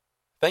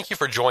Thank you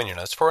for joining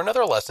us for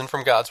another lesson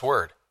from God's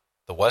Word.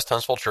 The West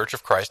Huntsville Church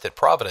of Christ at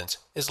Providence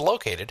is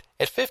located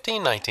at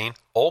 1519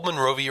 Old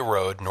Monrovia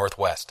Road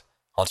Northwest,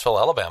 Huntsville,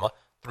 Alabama,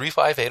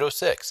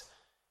 35806.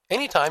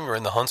 Anytime you're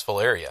in the Huntsville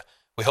area,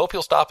 we hope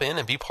you'll stop in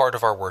and be part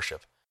of our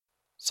worship.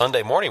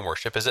 Sunday morning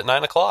worship is at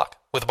 9 o'clock,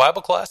 with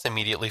Bible class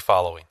immediately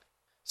following.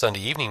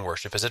 Sunday evening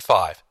worship is at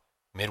 5.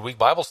 Midweek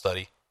Bible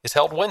study is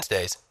held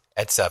Wednesdays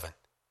at 7.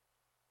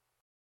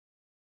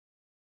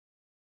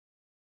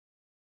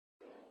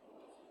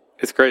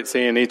 It's great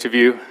seeing each of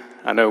you.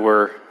 I know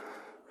we're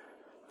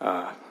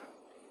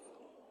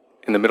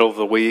in the middle of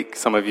the week.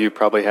 Some of you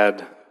probably are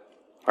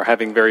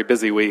having very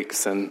busy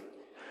weeks and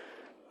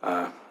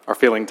are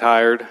feeling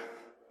tired.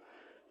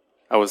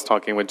 I was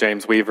talking with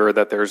James Weaver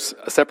that there's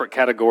a separate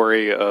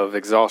category of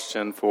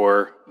exhaustion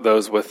for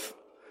those with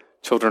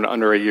children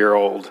under a year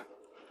old.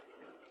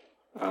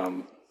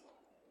 But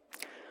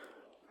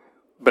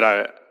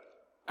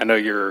I know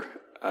you're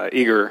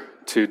eager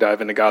to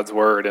dive into God's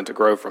Word and to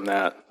grow from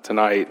that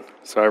tonight.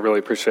 So I really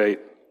appreciate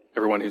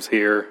everyone who's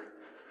here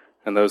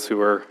and those who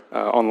are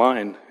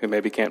online who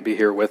maybe can't be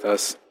here with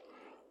us.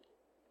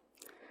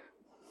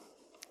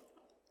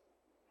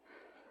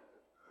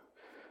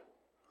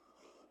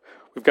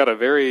 We've got a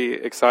very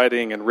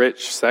exciting and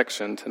rich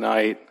section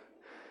tonight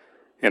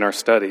in our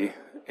study,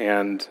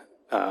 and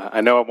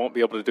I know I won't be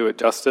able to do it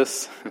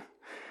justice,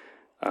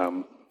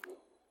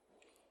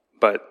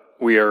 but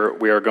we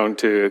are going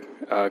to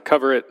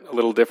cover it a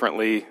little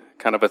differently,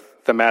 kind of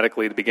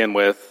thematically to begin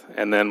with,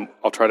 and then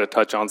I'll try to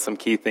touch on some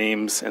key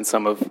themes in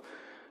some of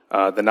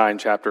the 9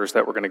 chapters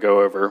that we're going to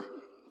go over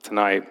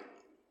tonight.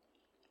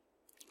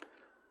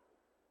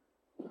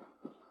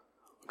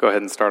 Go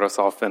ahead and start us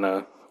off in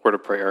a word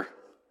of prayer.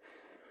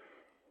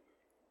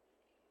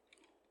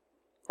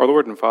 Our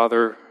Lord and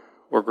Father,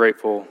 we're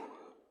grateful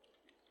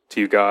to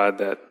you, God,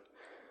 that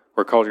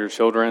we're called your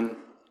children,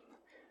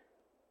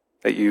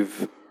 that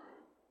you've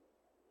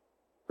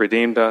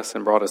redeemed us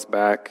and brought us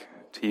back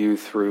to you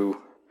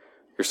through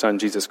your Son,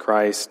 Jesus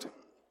Christ,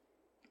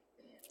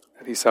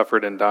 that he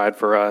suffered and died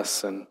for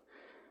us and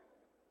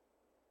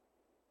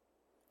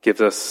gives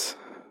us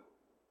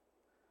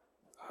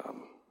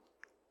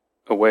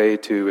a way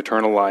to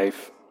eternal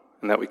life,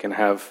 and that we can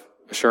have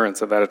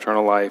assurance of that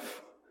eternal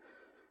life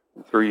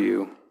through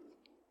you.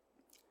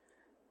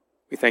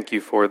 We thank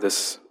you for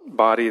this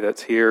body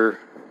that's here,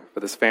 for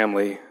this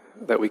family,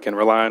 that we can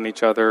rely on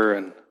each other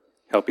and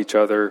help each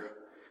other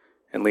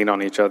and lean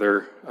on each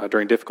other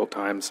during difficult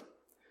times.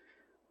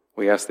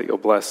 We ask that you'll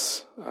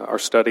bless our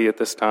study at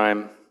this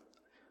time,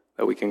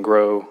 that we can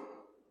grow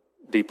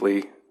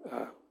deeply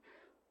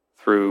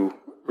through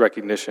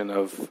recognition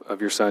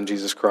of your Son,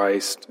 Jesus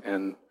Christ,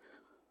 and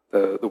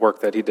the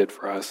work that he did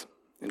for us.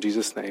 In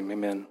Jesus' name,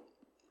 amen.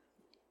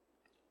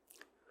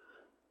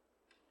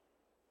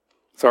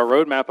 So our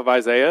roadmap of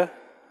Isaiah,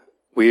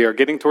 we are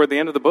getting toward the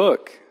end of the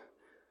book.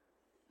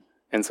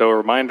 And so a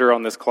reminder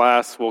on this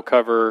class, we'll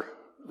cover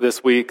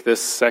this week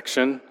this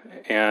section,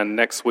 and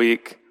next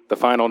week the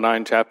final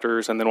 9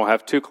 chapters, and then we'll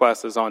have 2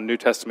 classes on New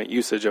Testament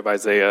usage of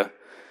Isaiah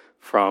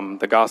from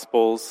the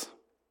Gospels,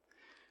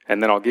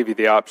 and then I'll give you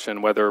the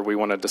option whether we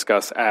want to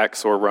discuss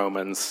Acts or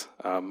Romans.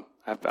 I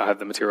have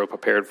the material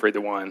prepared for either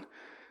one.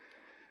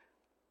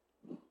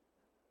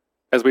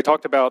 As we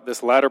talked about,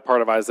 this latter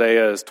part of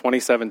Isaiah is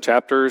 27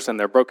 chapters, and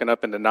they're broken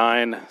up into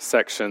 9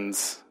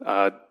 sections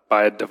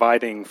by a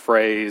dividing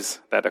phrase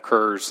that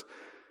occurs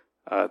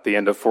at the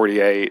end of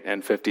 48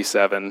 and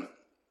 57.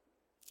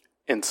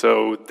 And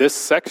so this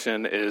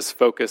section is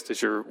focused,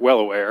 as you're well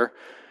aware,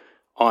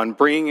 on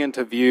bringing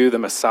into view the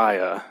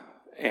Messiah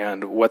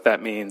and what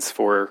that means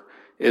for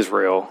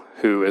Israel,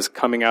 who is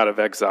coming out of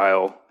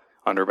exile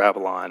under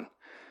Babylon.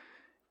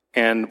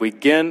 And we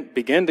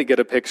begin to get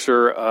a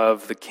picture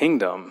of the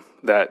kingdom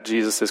that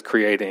Jesus is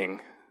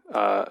creating,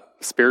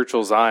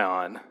 spiritual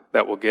Zion,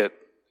 that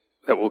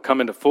will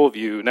come into full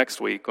view next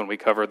week when we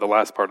cover the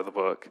last part of the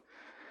book.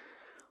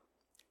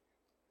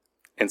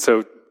 And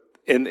so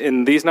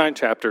in these 9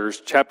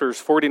 chapters, chapters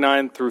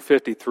 49 through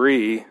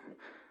 53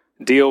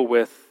 deal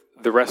with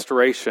the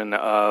restoration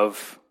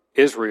of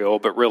Israel,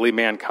 but really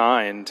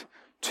mankind,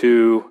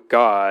 to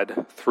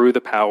God through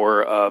the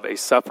power of a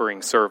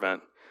suffering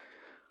servant.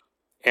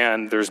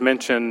 And there's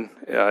mention,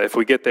 if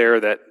we get there,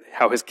 that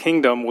how his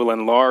kingdom will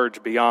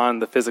enlarge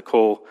beyond the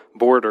physical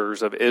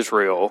borders of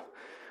Israel.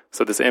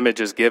 So this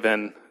image is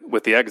given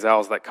with the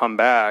exiles that come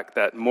back,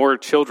 that more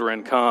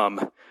children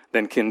come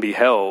than can be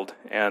held.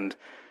 And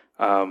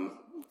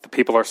the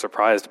people are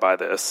surprised by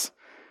this.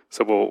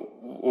 So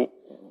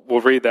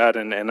we'll read that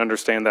and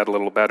understand that a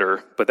little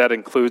better. But that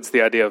includes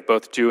the idea of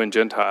both Jew and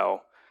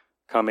Gentile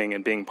coming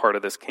and being part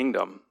of this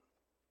kingdom,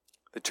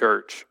 the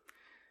church.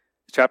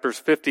 Chapters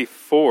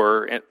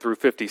 54 through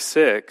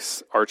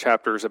 56 are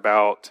chapters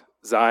about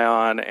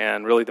Zion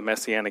and really the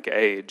Messianic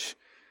age.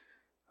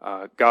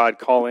 God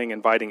calling,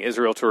 inviting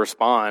Israel to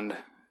respond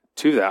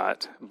to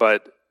that.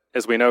 But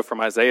as we know from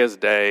Isaiah's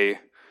day,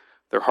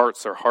 their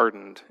hearts are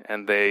hardened,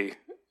 and they,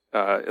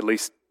 at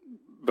least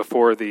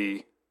before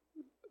the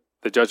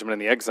judgment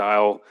and the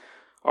exile,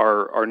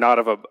 are not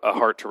of a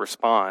heart to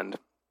respond.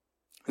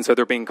 And so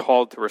they're being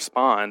called to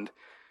respond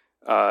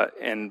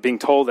and being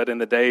told that in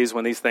the days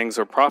when these things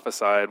are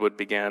prophesied would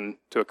begin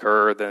to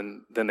occur,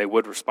 then they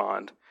would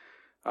respond,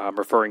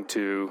 referring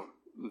to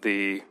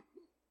the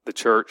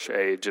church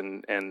age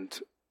and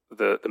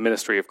the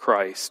ministry of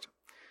Christ.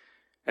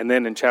 And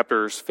then in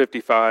chapter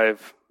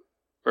 55,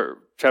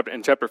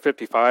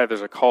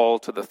 there's a call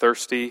to the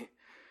thirsty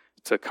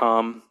to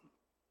come.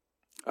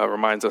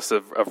 Reminds us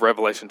of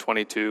Revelation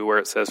 22, where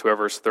it says,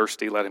 "Whoever is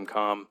thirsty, let him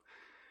come."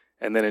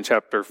 And then in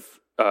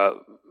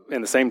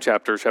the same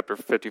chapter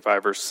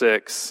 55, verse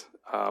 6,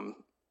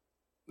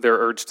 they're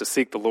urged to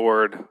seek the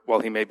Lord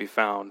while he may be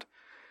found.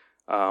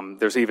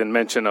 There's even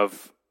mention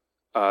of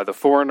the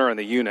foreigner and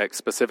the eunuch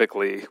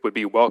specifically would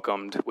be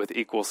welcomed with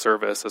equal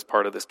service as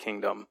part of this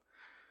kingdom.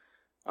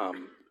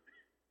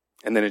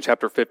 And then in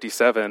chapter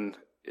 57,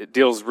 it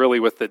deals really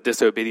with the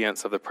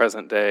disobedience of the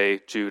present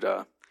day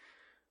Judah.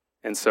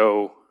 And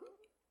so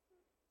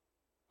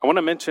I want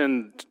to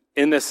mention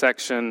in this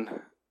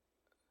section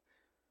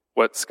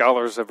what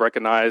scholars have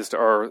recognized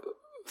are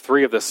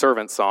three of the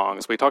servant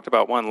songs. We talked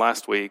about one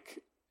last week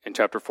in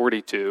chapter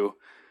 42,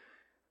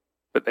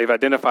 but they've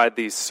identified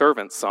these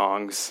servant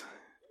songs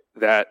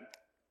that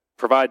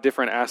provide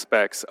different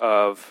aspects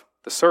of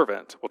the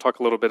servant. We'll talk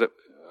a little bit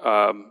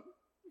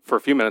for a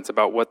few minutes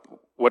about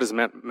what is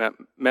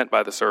meant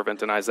by the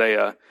servant in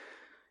Isaiah.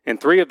 In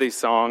three of these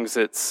songs,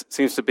 it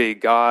seems to be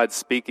God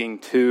speaking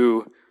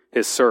to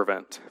his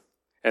servant.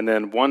 And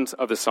then one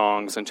of the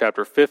songs in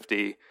chapter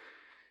 50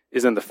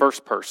 is in the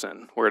first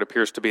person, where it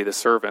appears to be the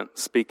servant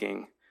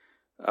speaking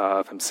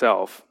of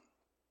himself.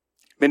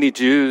 Many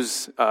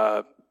Jews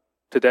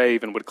today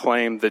even would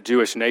claim the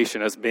Jewish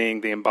nation as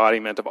being the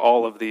embodiment of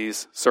all of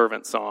these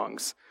servant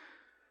songs,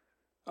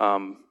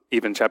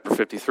 even chapter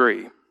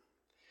 53.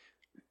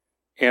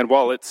 And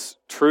while it's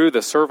true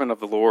the servant of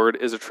the Lord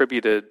is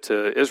attributed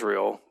to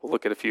Israel, we'll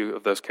look at a few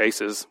of those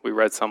cases. We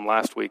read some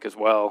last week as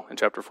well in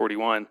chapter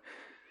 41.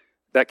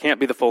 That can't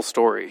be the full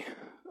story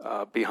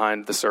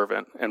behind the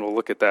servant, and we'll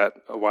look at that,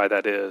 why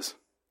that is.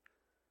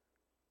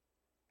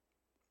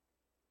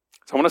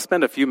 So I want to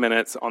spend a few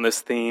minutes on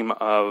this theme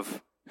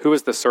of who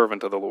is the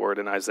servant of the Lord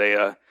in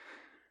Isaiah.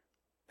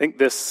 I think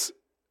this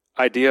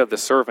idea of the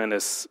servant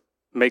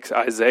makes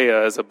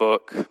Isaiah as a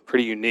book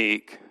pretty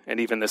unique, and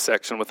even this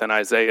section within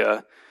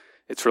Isaiah,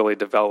 it's really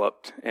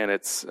developed, and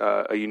it's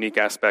a unique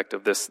aspect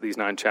of these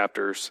 9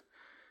 chapters.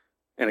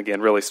 And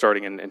again, really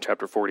starting in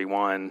chapter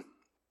 41,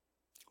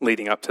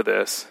 leading up to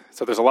this.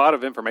 So there's a lot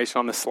of information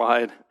on this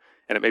slide,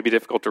 and it may be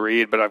difficult to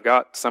read, but I've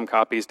got some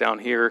copies down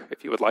here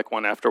if you would like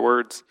one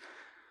afterwards.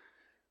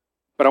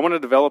 But I want to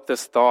develop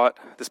this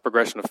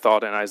progression of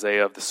thought in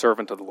Isaiah of the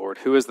servant of the Lord.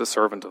 Who is the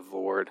servant of the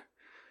Lord?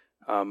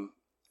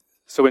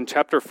 So in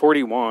chapter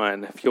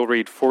 41, if you'll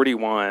read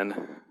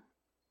 41,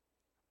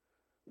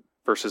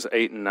 verses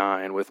 8 and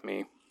 9 with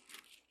me.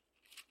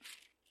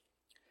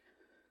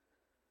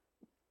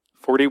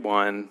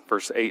 41,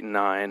 verse 8 and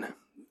 9.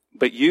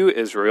 "But you,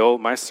 Israel,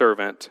 my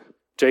servant,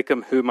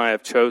 Jacob, whom I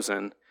have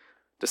chosen,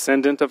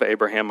 descendant of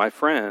Abraham, my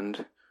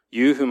friend,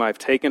 you whom I have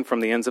taken from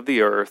the ends of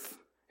the earth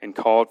and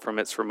called from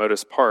its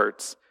remotest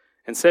parts,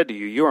 and said to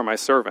you, you are my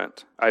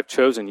servant. I have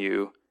chosen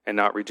you and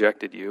not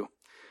rejected you."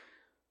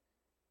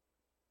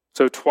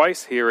 So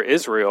twice here,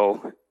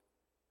 Israel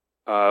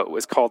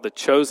is called the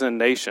chosen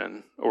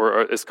nation,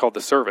 or is called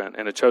the servant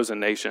and a chosen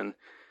nation.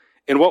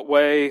 In what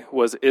way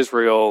was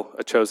Israel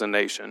a chosen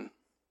nation?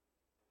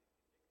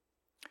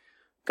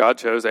 God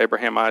chose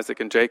Abraham, Isaac,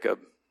 and Jacob.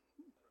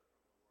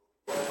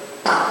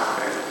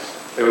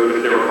 They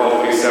were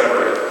called to be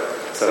separate,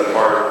 set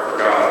apart for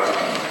God.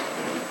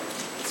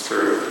 It's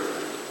true.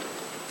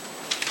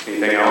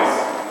 Anything else?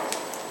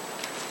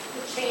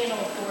 The channel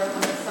for the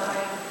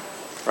Messiah.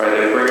 Right,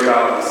 they bring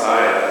about the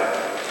Messiah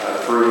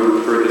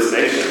through this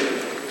nation.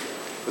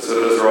 So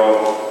those are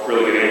all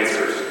really good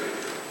answers.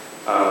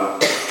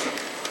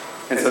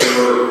 And so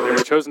they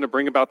were chosen to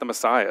bring about the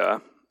Messiah.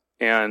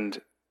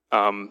 And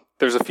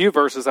there's a few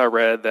verses I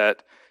read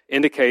that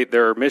indicate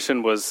their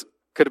mission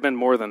could have been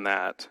more than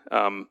that.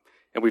 And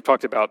we've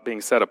talked about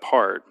being set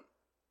apart,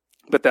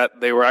 but that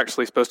they were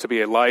actually supposed to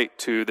be a light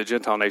to the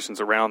Gentile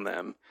nations around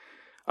them,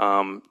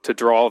 to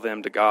draw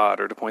them to God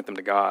or to point them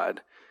to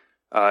God.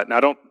 Now, I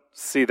don't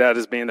see that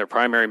as being their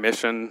primary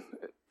mission,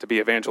 to be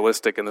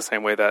evangelistic in the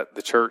same way that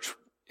the church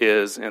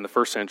is in the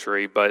first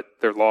century, but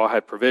their law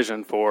had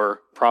provision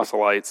for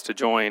proselytes to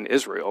join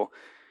Israel.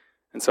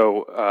 And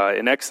so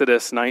in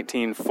Exodus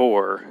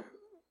 19:4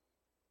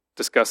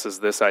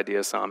 discusses this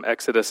idea some.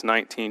 Exodus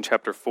 19,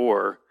 chapter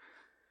 4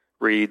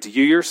 reads,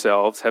 "You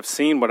yourselves have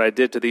seen what I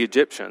did to the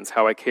Egyptians,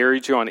 how I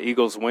carried you on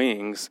eagle's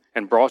wings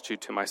and brought you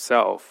to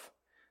myself.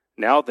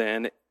 Now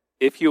then,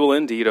 if you will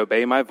indeed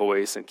obey my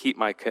voice and keep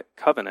my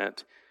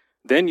covenant,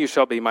 then you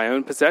shall be my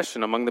own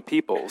possession among the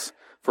peoples,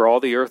 for all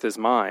the earth is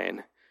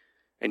mine.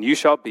 And you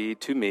shall be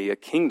to me a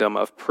kingdom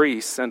of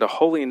priests and a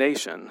holy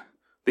nation.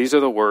 These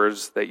are the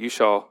words that you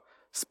shall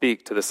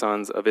speak to the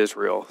sons of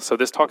Israel." So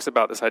this talks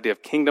about this idea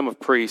of kingdom of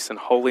priests and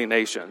holy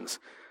nations,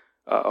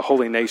 a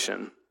holy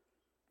nation.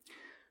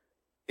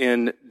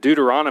 in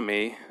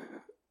Deuteronomy,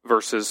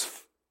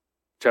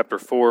 chapter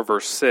 4,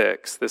 verse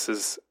 6, this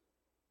is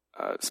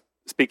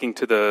speaking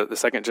to the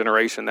second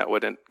generation that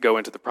would go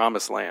into the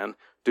promised land.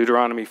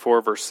 Deuteronomy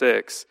 4, verse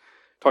 6,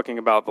 talking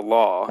about the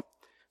law.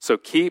 So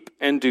keep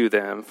and do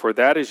them, for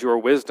that is your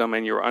wisdom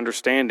and your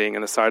understanding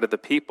in the sight of the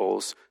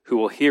peoples who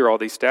will hear all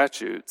these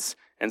statutes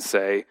and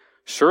say,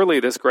 surely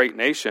this great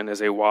nation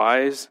is a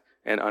wise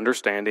and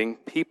understanding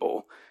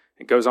people.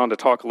 It goes on to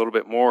talk a little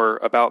bit more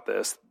about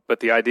this,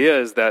 but the idea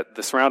is that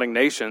the surrounding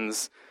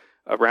nations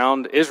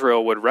around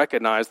Israel would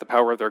recognize the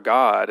power of their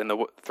God, and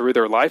through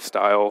their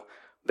lifestyle,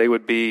 they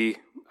would be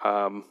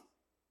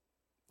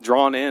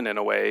drawn in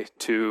a way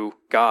to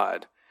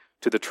God,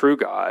 to the true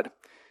God.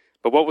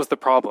 But what was the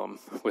problem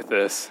with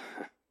this?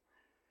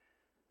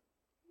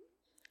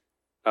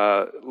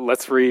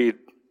 Let's read.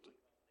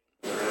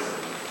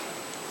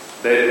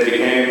 They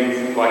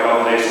became like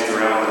all the nations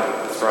around it.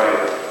 That's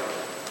right.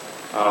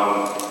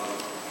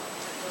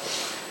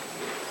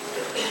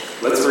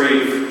 Let's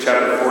read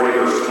chapter 40,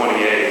 verse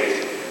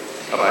 28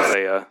 of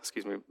Isaiah.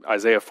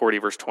 Isaiah 40,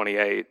 verse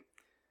 28. It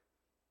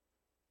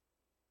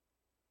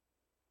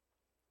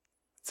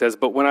says,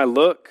 "But when I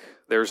look,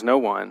 there's no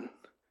one,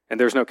 and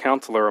there's no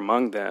counselor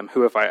among them,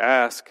 who, if I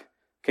ask,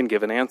 can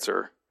give an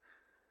answer."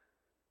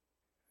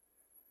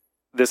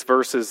 This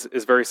verse is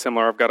very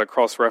similar. I've got a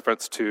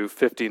cross-reference to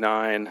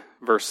 59,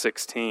 verse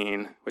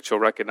 16, which you'll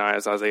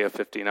recognize, Isaiah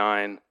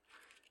 59,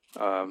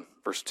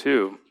 verse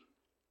 2.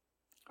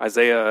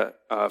 Isaiah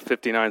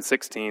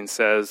 59:16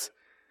 says,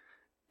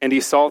 "And he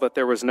saw that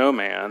there was no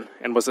man,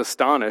 and was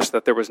astonished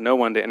that there was no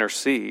one to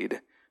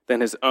intercede.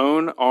 Then his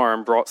own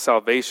arm brought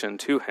salvation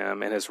to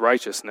him, and his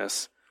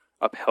righteousness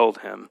upheld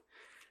him."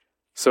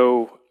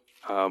 So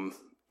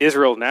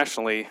Israel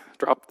nationally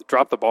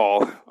dropped the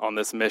ball on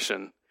this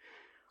mission.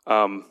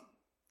 And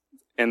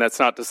that's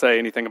not to say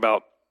anything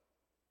about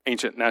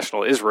ancient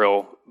national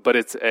Israel, but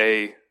it's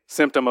a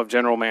symptom of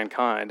general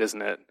mankind,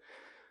 isn't it?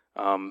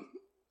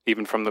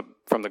 Even from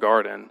the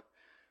garden.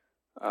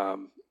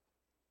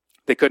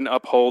 They couldn't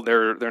uphold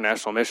their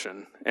national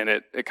mission. And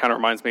it kind of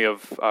reminds me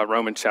of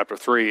Romans chapter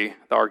 3,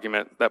 the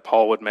argument that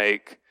Paul would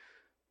make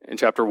in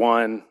chapter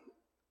 1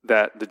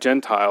 that the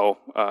Gentile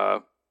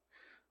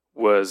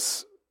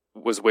was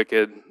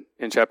wicked,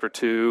 in chapter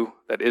 2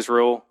 that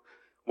Israel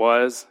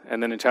was,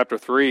 and then in chapter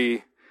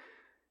 3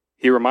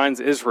 he reminds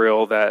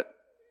Israel that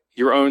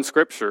your own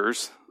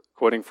scriptures,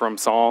 quoting from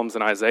Psalms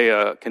and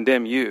Isaiah,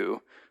 condemn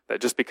you, that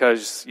just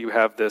because you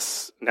have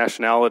this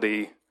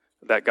nationality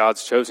that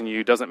God's chosen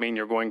you doesn't mean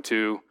you're going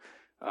to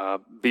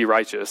be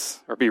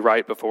righteous or be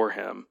right before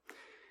him.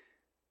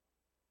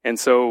 And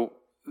so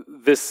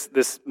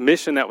this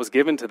mission that was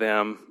given to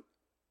them,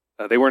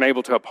 they weren't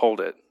able to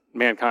uphold it.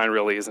 Mankind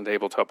really isn't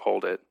able to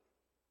uphold it.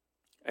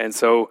 And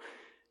so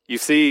you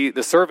see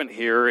the servant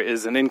here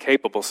is an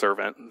incapable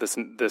servant,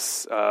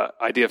 this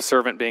idea of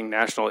servant being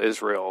national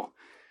Israel.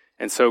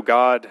 And so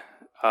God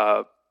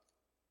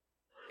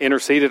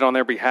interceded on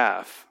their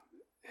behalf.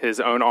 His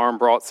own arm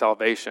brought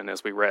salvation,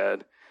 as we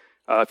read.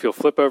 If you'll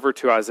flip over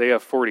to Isaiah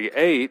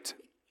 48,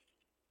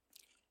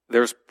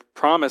 there's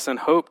promise and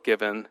hope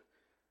given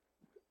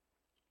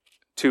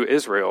to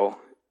Israel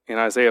in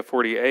Isaiah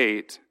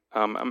 48.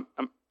 I'm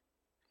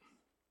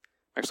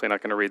actually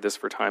not going to read this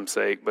for time's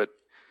sake, but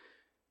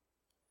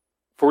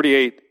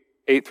 48,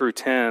 8 through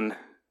 10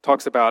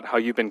 talks about how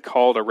you've been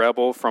called a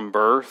rebel from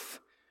birth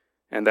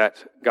and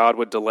that God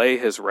would delay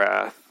his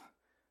wrath.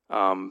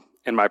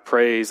 In my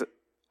praise,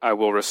 I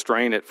will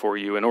restrain it for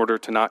you in order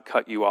to not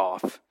cut you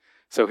off.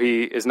 So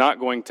he is not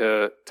going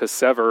to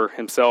sever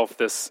himself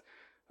this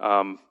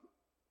covenant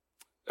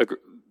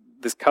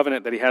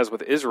that he has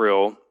with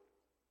Israel.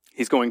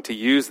 He's going to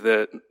use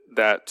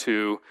that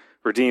to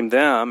redeem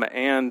them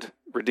and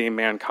redeem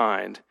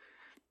mankind.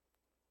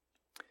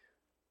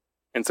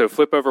 And so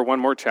flip over one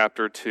more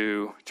chapter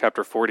to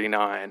chapter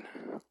 49.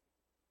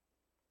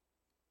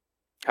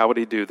 How would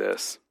he do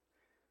this?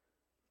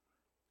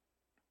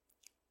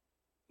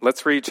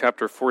 Let's read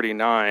chapter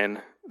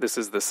 49. This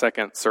is the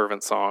second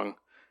servant song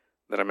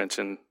that I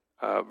mentioned,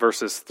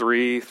 verses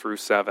 3 through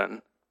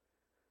 7.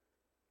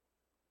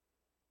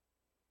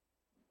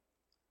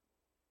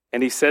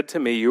 "And he said to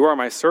me, 'You are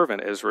my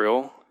servant,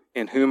 Israel,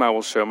 in whom I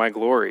will show my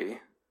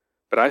glory.'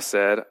 But I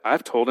said,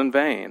 'I've told in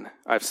vain.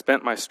 I've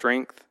spent my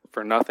strength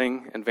for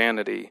nothing and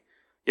vanity.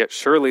 Yet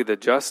surely the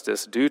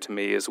justice due to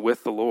me is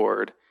with the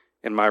Lord,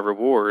 and my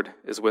reward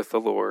is with the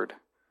Lord.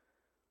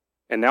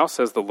 And now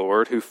says the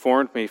Lord, who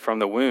formed me from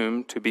the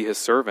womb to be his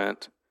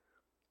servant,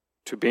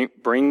 to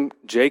bring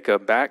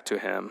Jacob back to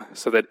him,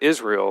 so that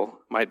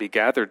Israel might be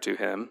gathered to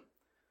him.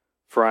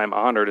 For I am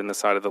honored in the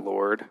sight of the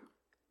Lord,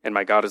 and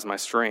my God is my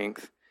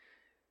strength.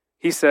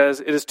 He says,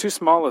 'It is too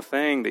small a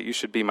thing that you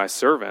should be my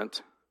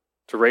servant,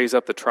 to raise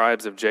up the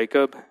tribes of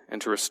Jacob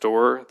and to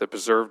restore the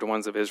preserved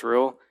ones of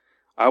Israel.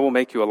 I will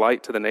make you a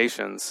light to the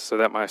nations, so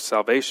that my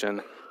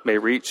salvation may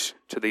reach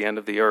to the end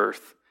of the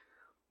earth.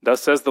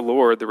 Thus says the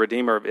Lord, the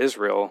Redeemer of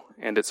Israel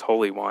and its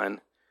Holy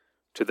One,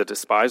 to the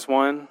despised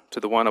one, to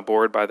the one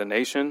abhorred by the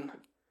nation,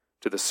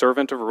 to the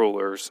servant of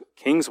rulers.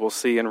 Kings will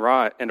see and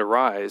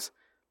arise.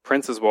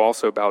 Princes will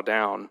also bow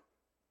down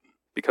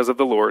because of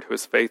the Lord who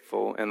is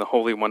faithful and the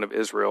Holy One of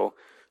Israel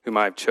whom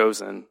I have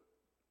chosen.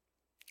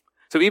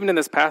 So even in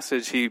this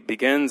passage, he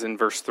begins in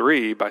verse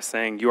 3 by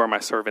saying, you are my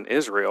servant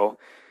Israel.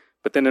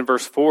 But then in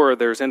verse 4,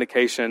 there's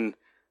indication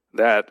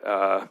that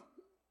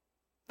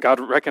God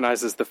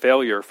recognizes the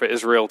failure for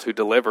Israel to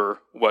deliver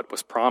what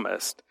was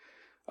promised,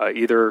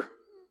 either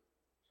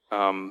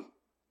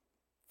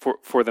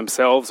for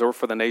themselves or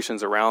for the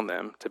nations around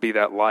them, to be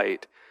that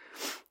light.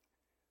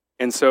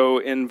 And so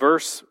in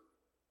verse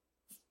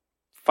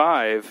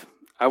 5,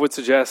 I would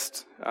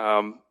suggest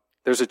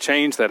there's a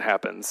change that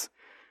happens.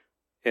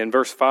 In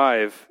verse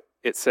 5,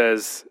 it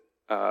says,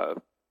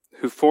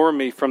 who formed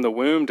me from the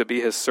womb to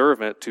be his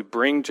servant, to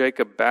bring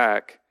Jacob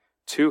back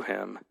to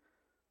him,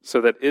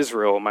 so that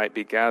Israel might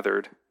be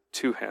gathered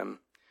to him.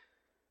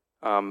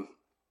 So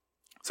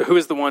who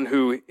is the one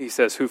who, he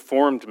says, who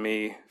formed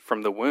me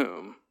from the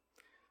womb?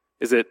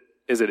 Is it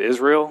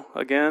Israel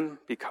again?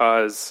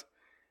 Because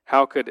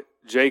how could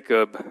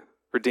Jacob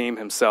redeem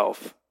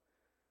himself?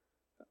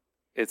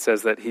 It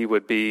says that he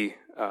would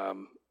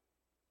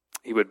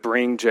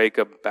bring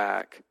Jacob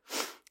back.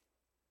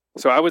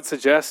 So I would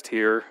suggest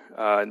here,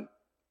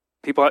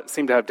 people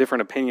seem to have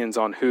different opinions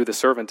on who the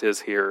servant is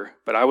here,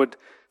 but I would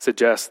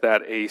suggest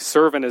that a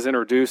servant is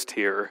introduced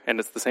here, and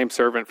it's the same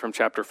servant from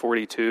chapter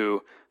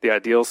 42, the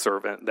ideal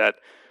servant, that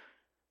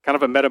kind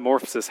of a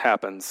metamorphosis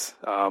happens.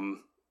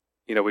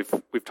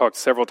 We've talked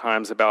several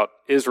times about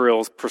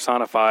Israel's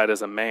personified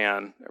as a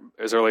man,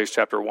 as early as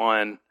chapter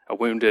 1, a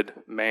wounded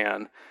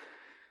man.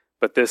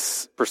 But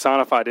this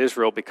personified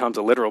Israel becomes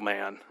a literal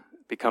man,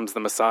 becomes the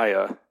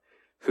Messiah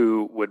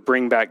who would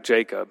bring back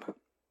Jacob,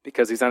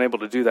 because he's unable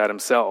to do that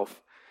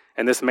himself.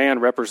 And this man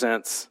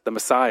represents the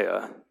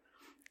Messiah.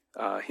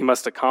 He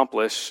must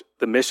accomplish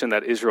the mission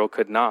that Israel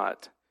could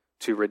not,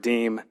 to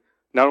redeem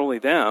not only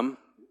them,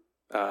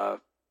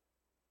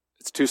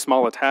 it's too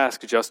small a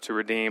task just to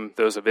redeem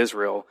those of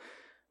Israel,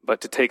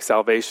 but to take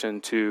salvation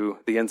to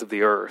the ends of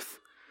the earth.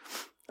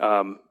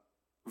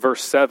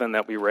 Verse 7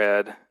 that we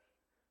read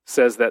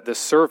says that this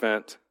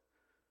servant,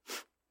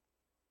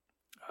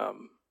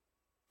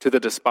 to the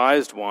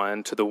despised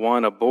one, to the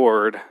one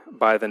abhorred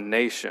by the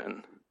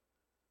nation.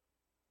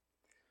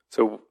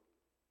 So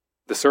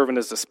the servant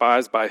is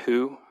despised by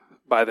who?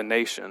 By the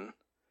nation.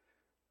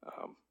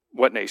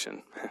 What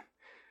nation?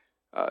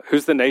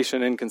 Who's the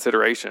nation in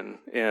consideration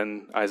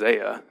in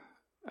Isaiah?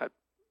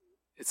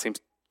 It seems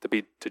to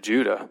be to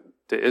Judah,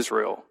 to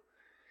Israel.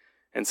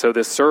 And so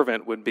this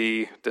servant would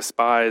be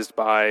despised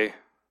by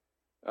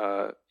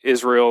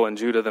Israel and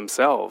Judah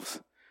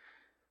themselves.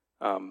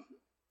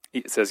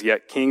 It says,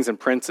 yet kings and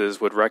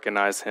princes would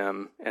recognize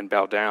him and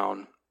bow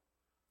down.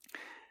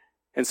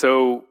 And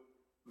so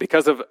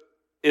because of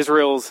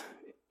Israel's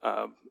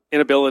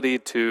inability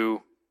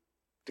to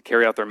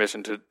carry out their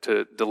mission,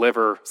 to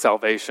deliver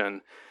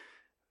salvation,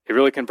 it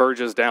really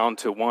converges down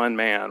to one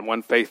man,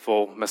 one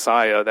faithful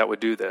Messiah that would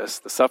do this,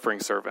 the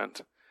suffering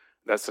servant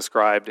that's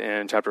described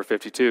in chapter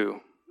 52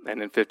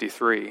 and in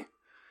 53.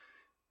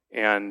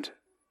 And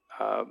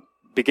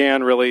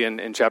began really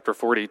in chapter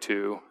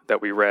 42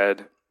 that we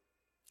read,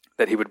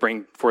 that he would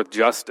bring forth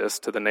justice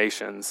to the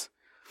nations.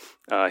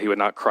 He would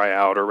not cry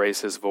out or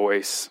raise his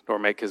voice, nor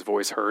make his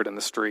voice heard in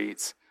the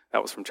streets.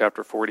 That was from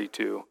chapter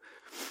 42.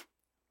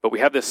 But we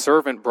have this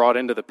servant brought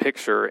into the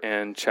picture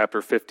in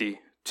chapter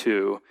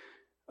 52.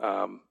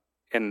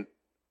 And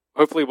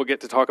hopefully we'll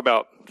get to talk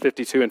about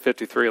 52 and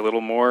 53 a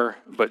little more,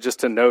 but just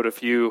to note a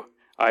few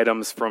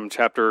items from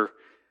chapter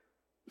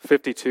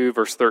 52,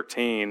 verse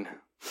 13.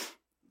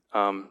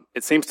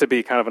 It seems to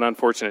be kind of an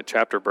unfortunate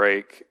chapter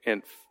break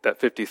in that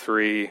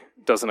 53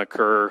 doesn't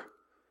occur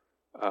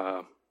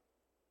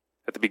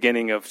at the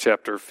beginning of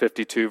chapter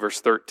 52,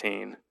 verse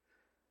 13,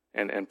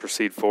 and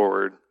proceed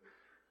forward.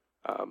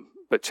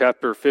 But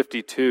chapter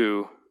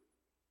 52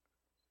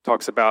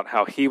 talks about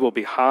how he will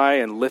be high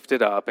and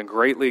lifted up and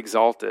greatly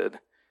exalted.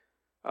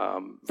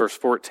 Verse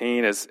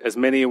 14, as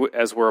many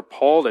as were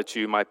appalled at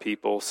you, my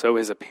people, so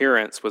his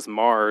appearance was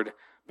marred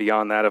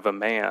beyond that of a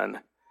man.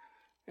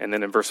 And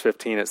then in verse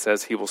 15 it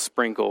says he will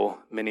sprinkle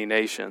many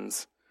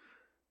nations.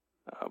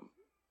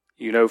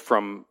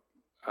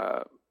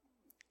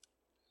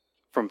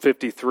 From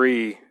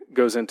 53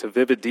 goes into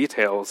vivid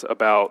details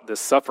about this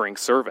suffering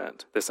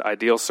servant, this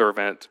ideal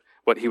servant,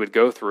 what he would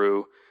go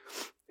through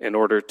in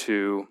order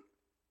to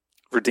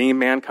redeem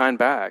mankind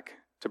back,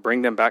 to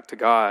bring them back to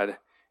God,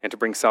 and to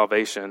bring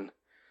salvation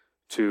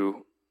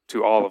to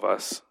all of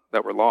us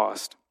that were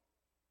lost.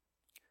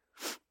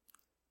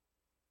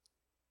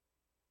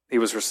 He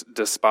was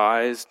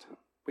despised.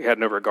 We had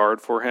no regard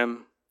for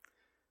him.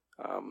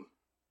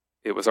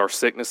 It was our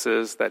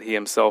sicknesses that he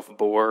himself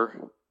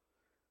bore.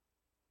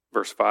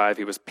 Verse 5,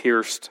 he was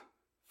pierced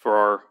for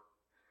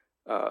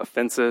our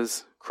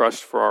offenses,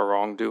 crushed for our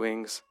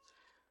wrongdoings.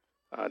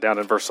 Down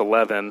in verse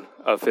 11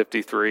 of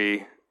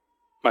 53,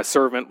 my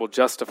servant will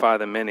justify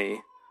the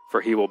many,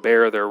 for he will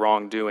bear their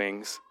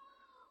wrongdoings.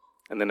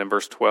 And then in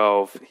verse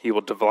 12, he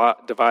will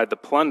divide the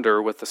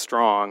plunder with the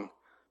strong,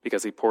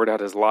 because he poured out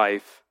his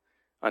life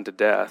unto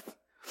death.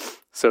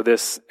 So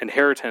this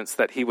inheritance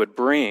that he would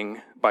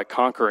bring by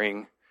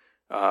conquering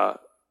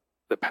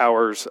the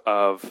powers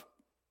of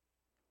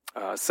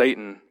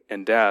Satan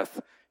and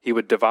death, he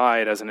would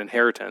divide as an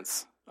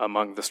inheritance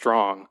among the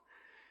strong.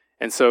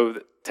 And so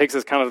it takes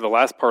us kind of to the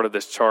last part of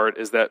this chart,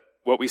 is that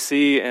what we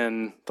see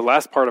in the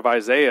last part of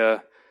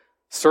Isaiah,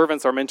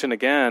 servants are mentioned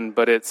again,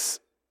 but it's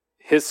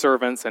his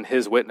servants and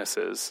his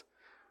witnesses.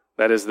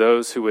 That is,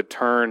 those who would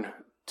turn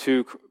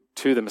to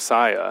the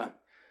Messiah.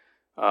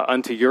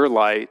 Unto your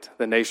light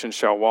the nations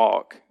shall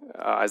walk,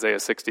 Isaiah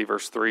 60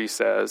 verse 3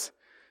 says.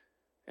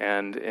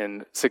 And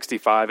in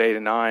 65, 8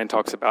 and 9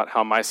 talks about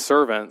how my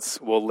servants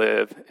will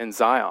live in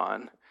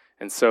Zion.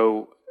 And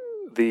so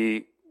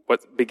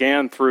what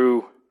began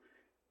through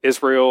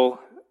Israel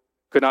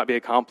could not be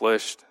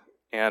accomplished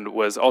and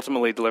was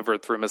ultimately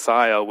delivered through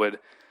Messiah would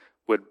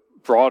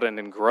broaden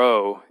and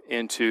grow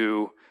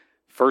into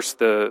first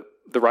the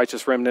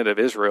righteous remnant of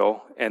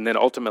Israel, and then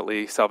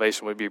ultimately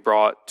salvation would be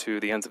brought to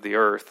the ends of the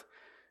earth,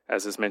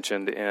 as is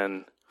mentioned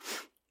in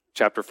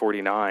chapter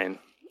 49.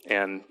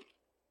 And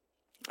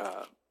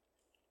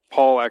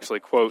Paul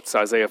actually quotes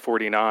Isaiah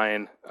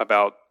 49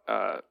 about,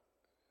 I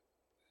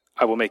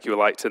will make you a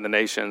light to the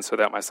nations so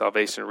that my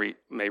salvation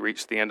may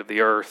reach the end of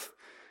the earth,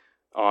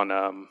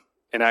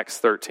 in Acts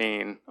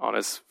 13 on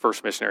his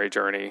first missionary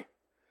journey.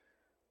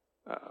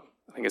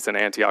 I think it's in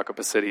Antioch of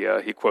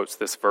Pisidia. He quotes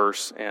this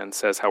verse and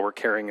says how we're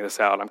carrying this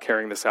out. I'm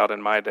carrying this out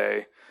in my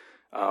day.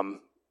 The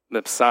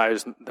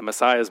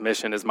Messiah's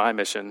mission is my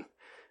mission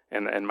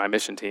and my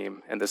mission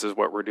team, and this is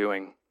what we're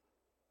doing.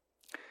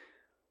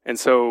 And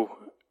so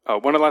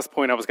one last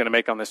point I was going to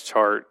make on this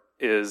chart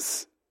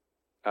is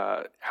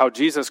how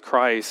Jesus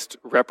Christ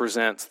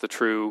represents the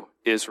true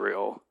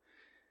Israel.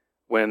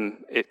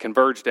 When it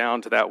converged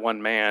down to that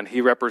one man,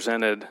 he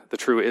represented the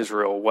true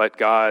Israel, what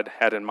God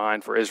had in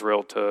mind for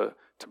Israel to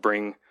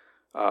bring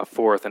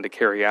forth and to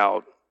carry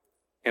out.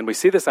 And we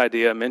see this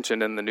idea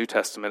mentioned in the New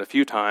Testament a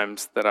few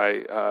times that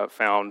I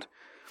found.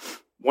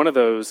 One of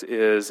those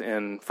is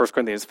in 1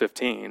 Corinthians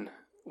 15,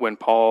 when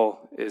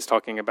Paul is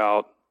talking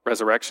about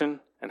resurrection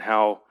and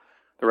how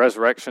the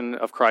resurrection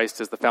of Christ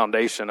is the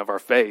foundation of our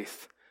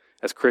faith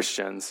as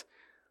Christians.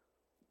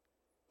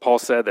 Paul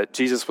said that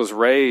Jesus was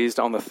raised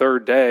on the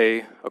third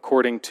day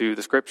according to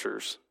the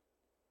Scriptures.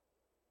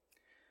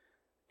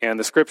 And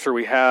the Scripture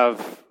we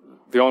have,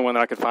 the only one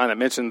that I could find that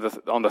mentioned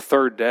on the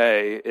third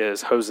day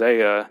is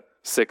Hosea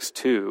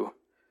 6:2.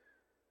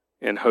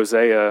 In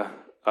Hosea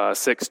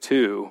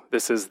 6:2,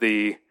 this is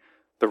the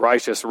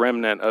righteous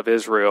remnant of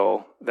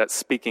Israel that's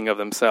speaking of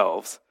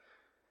themselves.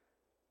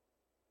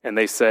 And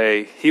they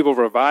say, he will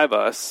revive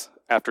us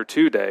after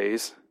 2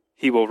 days.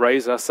 He will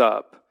raise us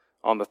up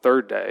on the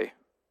third day.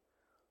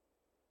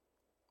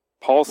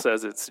 Paul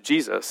says it's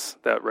Jesus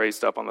that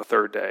raised up on the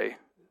third day.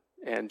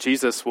 And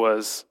Jesus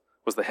was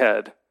the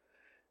head.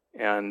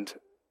 And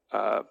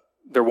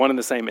they're one and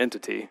the same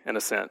entity, in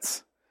a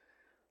sense.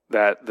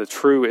 That the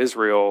true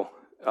Israel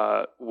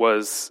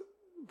was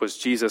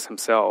Jesus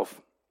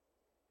himself.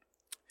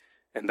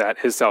 And that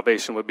his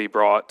salvation would be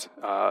brought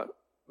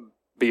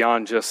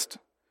beyond just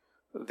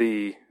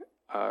the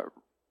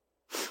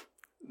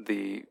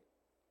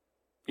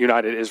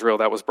united Israel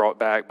that was brought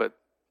back, but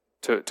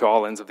to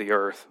all ends of the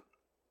earth.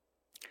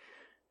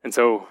 And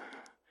so,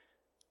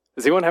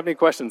 does anyone have any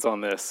questions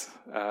on this?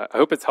 I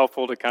hope it's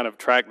helpful to kind of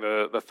track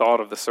the thought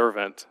of the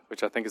servant,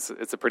 which I think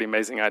it's a pretty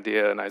amazing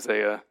idea in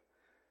Isaiah.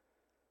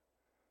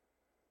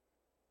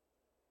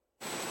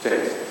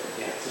 James?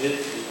 Yeah, so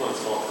just one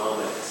small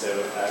comment. So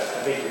I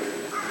think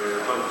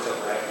you're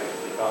 100% right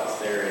with your thoughts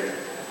there in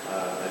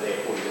Isaiah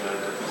 49,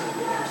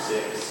 verse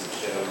 6, and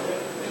show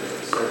that there's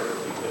a servant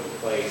to be put in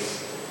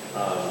place.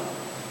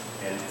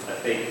 And I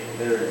think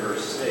there in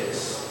verse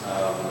 6,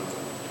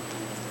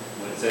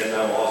 when it says,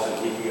 I will also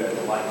keep you as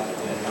a light to the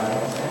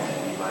Gentiles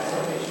and be my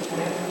salvation to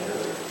the end of the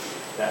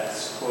earth.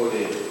 That's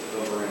quoted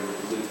over in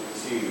Luke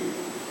 2,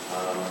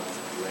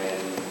 when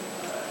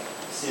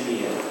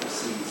Simeon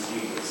sees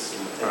Jesus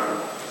in the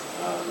temple.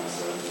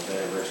 So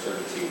then in verse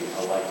 32,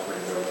 a light to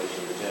bring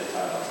revelation to the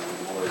Gentiles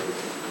and glory to the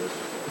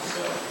Israel.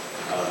 So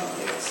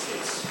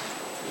it's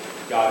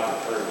God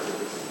confirms that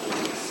this is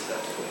Jesus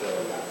that's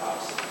fulfilling that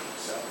prophecy.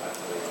 So that's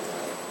the way to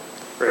know.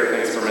 Great,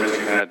 thanks for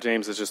mentioning that.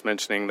 James is just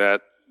mentioning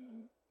that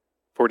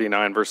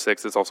 49 verse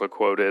 6 is also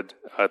quoted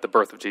at the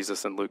birth of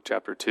Jesus in Luke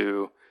chapter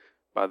 2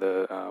 by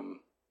the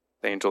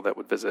angel that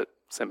would visit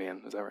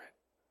Simeon. Is that right?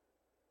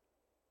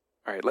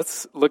 All right,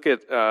 let's look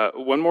at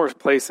one more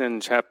place in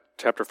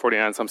chapter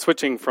 49. So I'm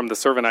switching from the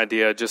servant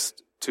idea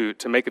just to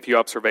make a few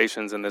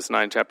observations in this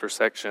 9-chapter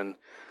section.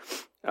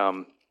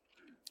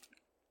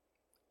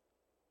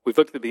 We've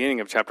looked at the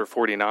beginning of chapter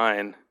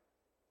 49.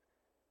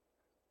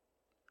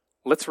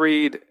 Let's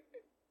read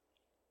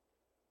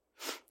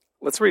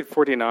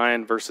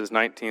 49 verses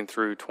 19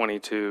 through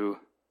 22,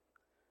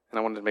 and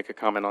I wanted to make a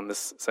comment on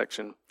this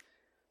section.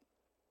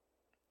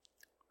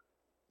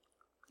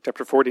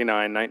 Chapter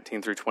 49,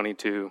 19 through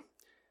 22.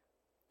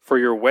 For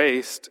your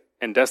waste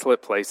and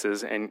desolate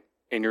places and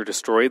in your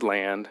destroyed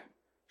land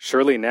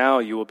Surely now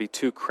you will be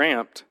too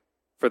cramped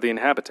for the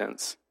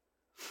inhabitants,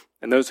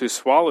 and those who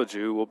swallowed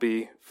you will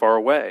be far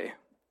away.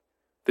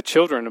 The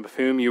children of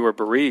whom you were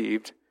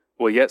bereaved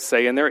will yet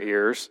say in their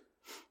ears,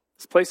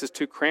 this place is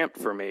too cramped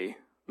for me.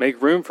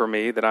 Make room for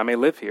me that I may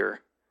live here.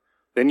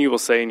 Then you will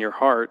say in your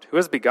heart, who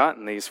has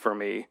begotten these for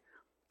me,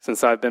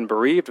 since I have been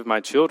bereaved of my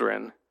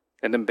children,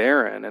 and am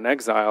barren, an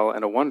exile,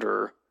 and a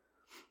wanderer?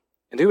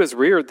 And who has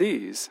reared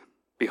these?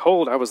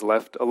 Behold, I was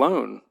left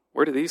alone.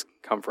 Where do these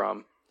come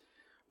from?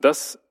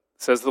 Thus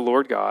says the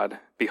Lord God,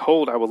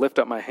 behold, I will lift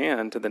up my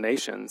hand to the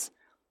nations,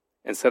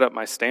 and set up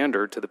my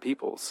standard to the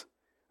peoples.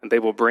 And they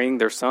will bring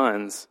their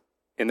sons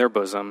in their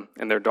bosom,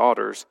 and their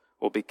daughters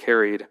will be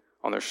carried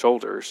on their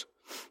shoulders.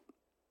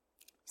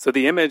 So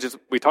the image,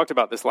 we talked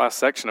about this last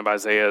section of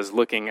Isaiah, is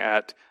looking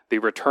at the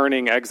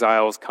returning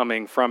exiles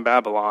coming from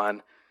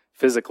Babylon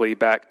physically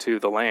back to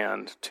the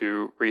land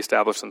to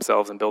reestablish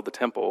themselves and build the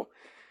temple.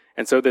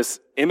 And so this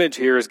image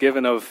here is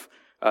given of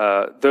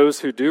those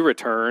who do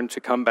return to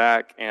come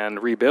back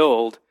and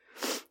rebuild.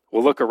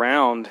 Will look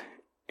around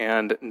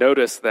and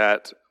notice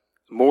that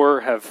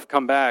more have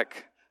come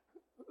back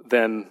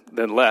than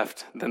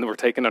left, than were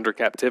taken under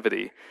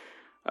captivity.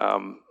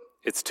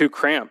 It's too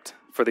cramped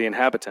for the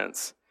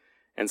inhabitants.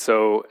 And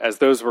so as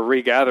those were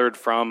regathered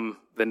from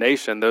the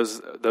nation, those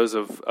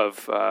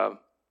of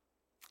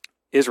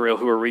Israel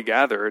who were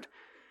regathered,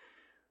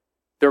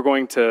 they're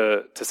going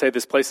to say,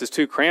 this place is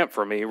too cramped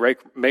for me.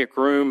 Make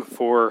room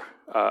for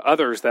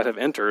others that have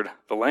entered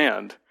the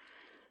land.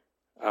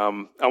 I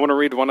want to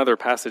read one other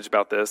passage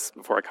about this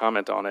before I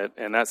comment on it,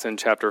 and that's in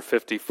chapter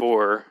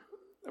 54,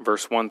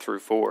 verse 1 through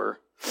 4.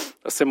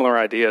 A similar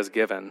idea is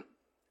given.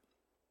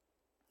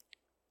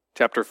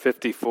 Chapter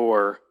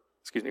 54,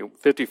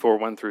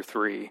 1 through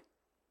 3.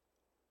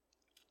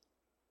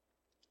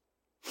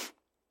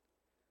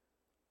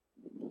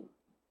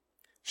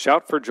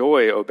 Shout for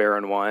joy, O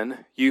barren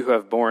one, you who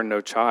have borne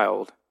no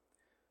child.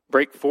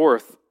 Break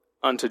forth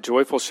unto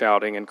joyful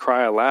shouting and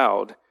cry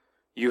aloud,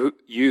 you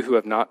who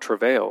have not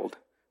travailed.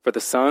 For the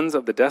sons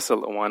of the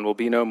desolate one will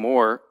be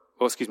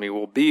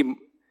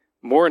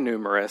more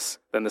numerous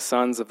than the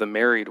sons of the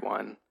married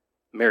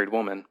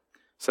woman,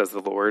 says the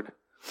Lord.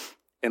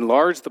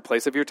 Enlarge the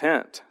place of your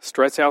tent.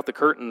 Stretch out the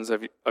curtains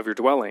of your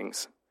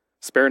dwellings.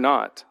 Spare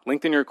not.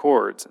 Lengthen your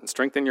cords and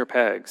strengthen your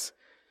pegs.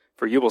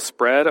 For you will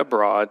spread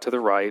abroad to the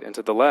right and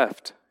to the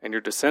left, and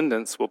your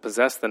descendants will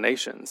possess the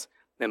nations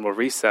and will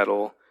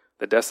resettle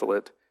the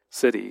desolate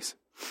cities.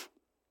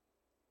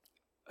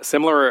 A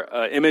similar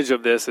image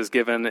of this is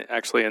given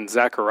actually in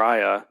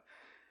Zechariah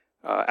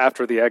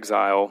after the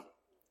exile.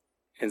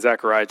 In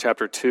Zechariah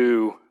chapter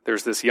 2,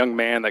 there's this young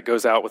man that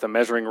goes out with a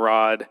measuring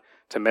rod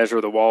to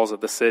measure the walls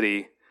of the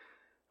city.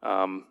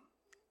 And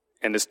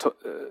it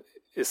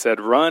said,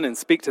 run and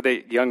speak to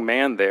the young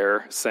man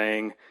there,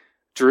 saying,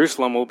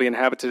 Jerusalem will be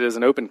inhabited as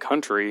an open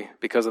country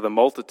because of the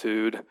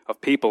multitude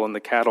of people and the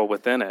cattle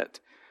within it.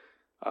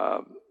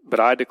 But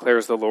I,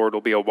 declares the Lord,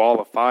 will be a wall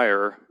of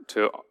fire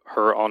to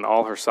her on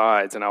all her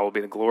sides, and I will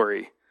be the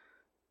glory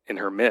in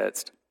her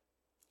midst.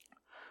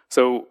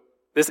 So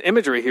this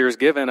imagery here is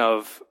given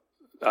of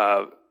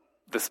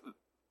this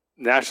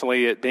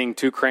nationally it being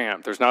too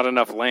cramped. There's not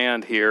enough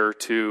land here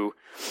to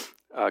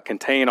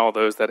contain all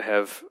those that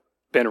have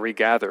been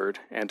regathered,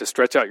 and to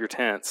stretch out your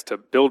tents, to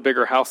build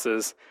bigger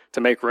houses,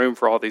 to make room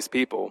for all these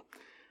people.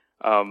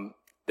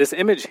 This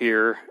image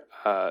here,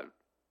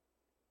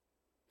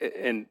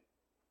 and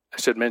I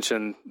should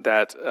mention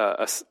that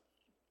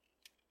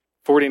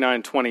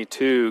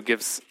 49:22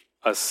 gives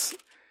us,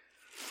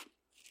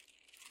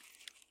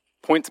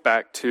 points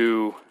back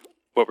to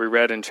what we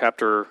read in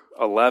chapter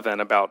 11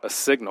 about a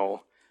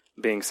signal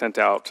being sent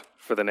out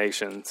for the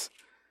nations.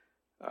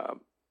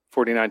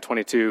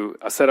 49:22,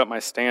 I set up my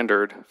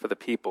standard for the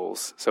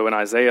peoples. So in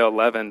Isaiah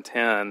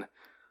 11:10,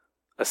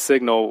 a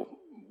signal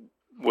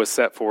was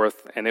set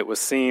forth, and it was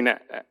seen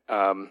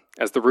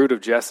as the root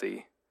of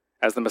Jesse,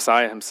 as the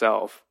Messiah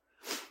himself,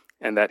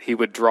 and that he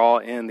would draw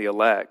in the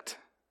elect,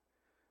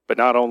 but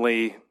not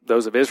only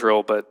those of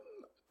Israel, but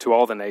to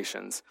all the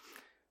nations.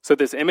 So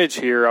this image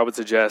here, I would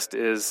suggest,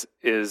 is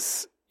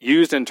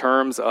used in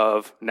terms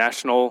of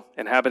nationally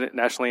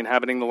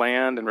inhabiting the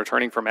land and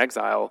returning from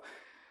exile,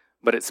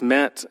 but it's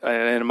meant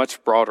in a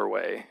much broader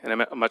way, in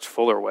a much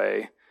fuller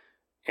way,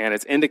 and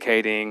it's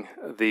indicating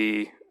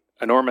the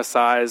enormous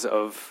size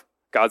of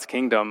God's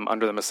kingdom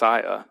under the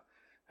Messiah,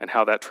 and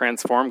how that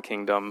transformed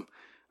kingdom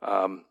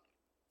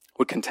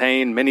would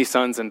contain many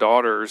sons and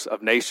daughters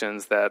of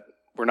nations that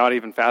were not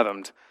even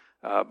fathomed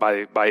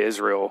by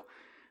Israel,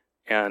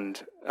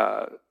 and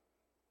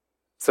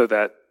so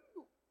that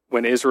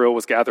when Israel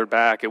was gathered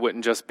back, it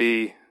wouldn't just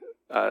be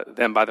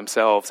them by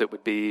themselves, it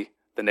would be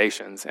the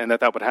nations, and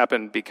that would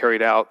happen, be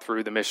carried out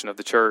through the mission of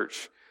the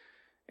church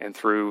and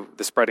through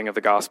the spreading of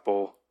the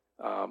gospel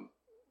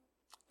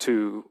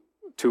to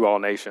all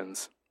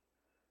nations.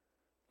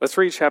 Let's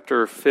read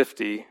chapter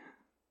 50,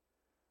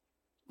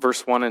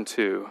 verse 1 and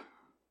 2.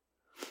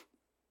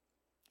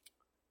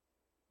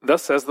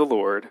 Thus says the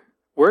Lord,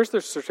 where's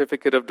the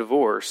certificate of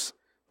divorce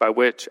by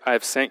which I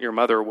have sent your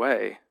mother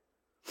away?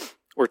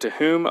 Or to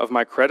whom of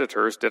my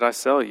creditors did I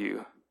sell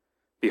you?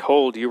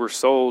 Behold, you were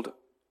sold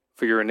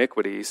for your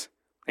iniquities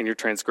and your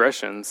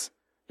transgressions.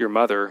 Your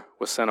mother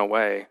was sent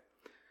away.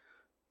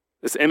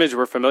 This image,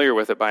 we're familiar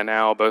with it by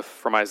now, both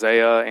from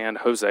Isaiah and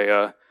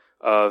Hosea,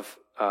 of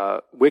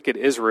wicked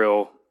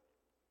Israel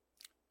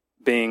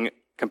being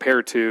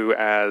compared to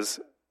as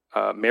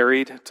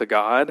married to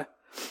God.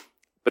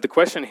 But the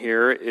question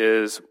here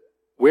is,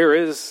 where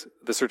is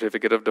the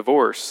certificate of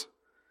divorce?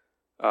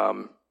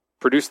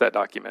 Produce that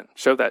document.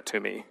 Show that to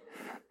me.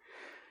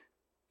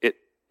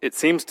 It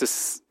seems to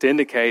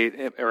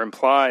indicate or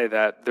imply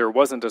that there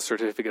wasn't a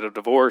certificate of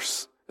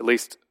divorce, at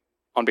least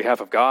on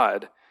behalf of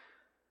God,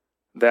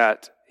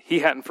 that he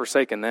hadn't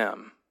forsaken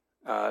them.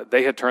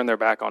 They had turned their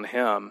back on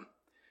him,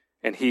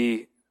 and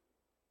he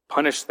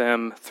punished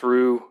them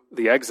through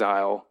the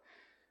exile,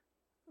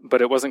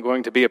 but it wasn't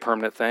going to be a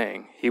permanent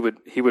thing. He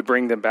would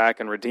bring them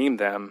back and redeem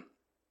them,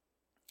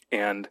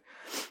 and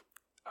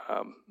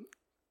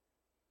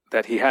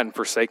that he hadn't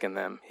forsaken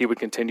them. He would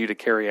continue to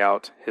carry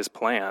out his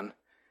plan.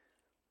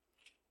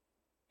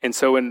 And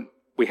so when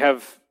we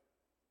have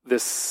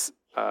this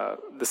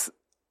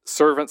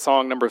servant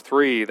song number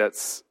 3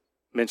 that's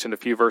mentioned a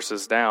few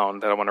verses down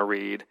that I want to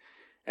read,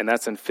 and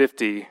that's in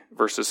 50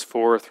 verses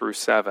 4 through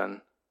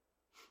 7.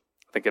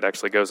 I think it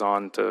actually goes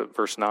on to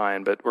verse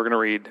 9, but we're going to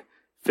read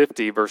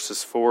 50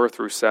 verses 4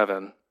 through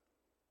 7.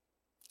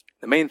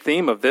 The main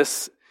theme of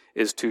this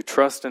is to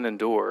trust and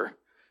endure,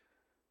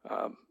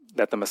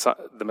 that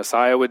the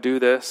Messiah would do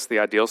this, the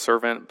ideal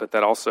servant, but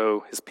that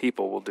also his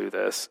people will do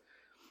this.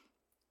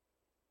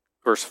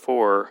 Verse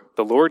 4,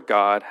 the Lord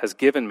God has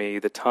given me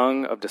the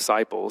tongue of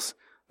disciples,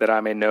 that I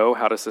may know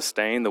how to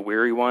sustain the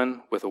weary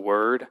one with a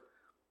word.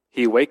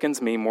 He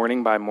awakens me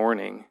morning by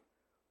morning.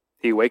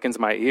 He awakens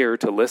my ear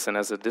to listen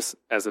as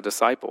a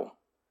disciple.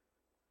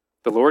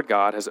 The Lord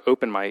God has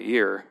opened my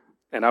ear,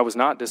 and I was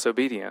not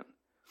disobedient,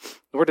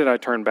 nor did I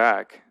turn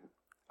back.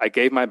 I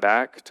gave my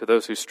back to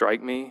those who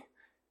strike me,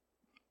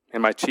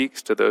 and my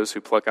cheeks to those who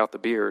pluck out the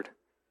beard.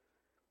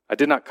 I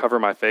did not cover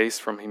my face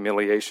from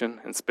humiliation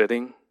and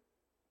spitting.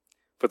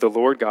 But the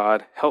Lord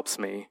God helps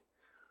me,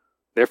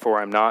 therefore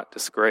I am not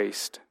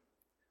disgraced.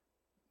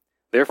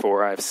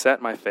 Therefore I have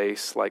set my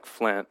face like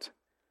flint,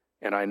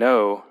 and I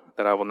know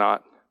that I will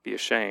not be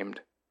ashamed.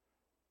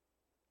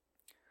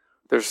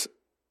 There's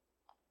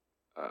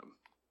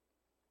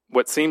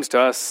what seems to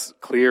us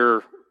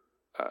clear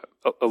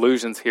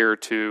allusions here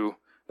to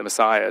the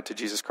Messiah, to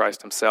Jesus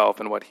Christ himself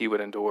and what he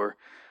would endure.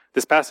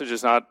 This passage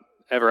is not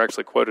ever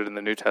actually quoted in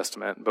the New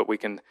Testament, but we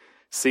can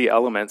see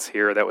elements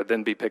here that would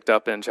then be picked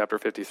up in chapter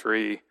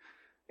 53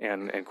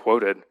 and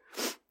quoted.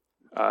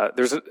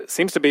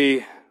 Seems to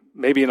be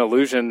maybe an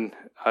allusion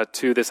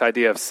to this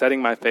idea of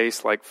setting my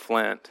face like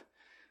flint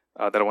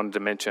that I wanted to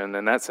mention,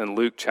 and that's in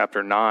Luke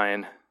chapter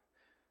 9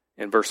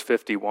 in verse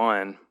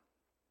 51.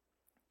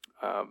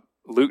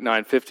 Luke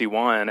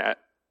 9:51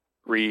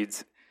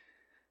 reads,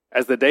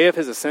 as the day of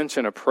his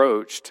ascension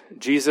approached,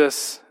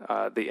 Jesus,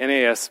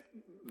 the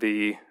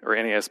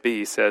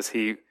NASB says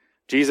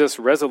Jesus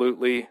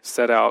resolutely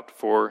set out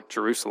for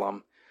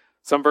Jerusalem.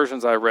 Some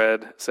versions I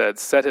read said,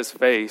 set his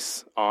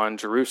face on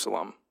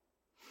Jerusalem.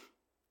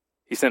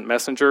 He sent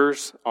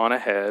messengers on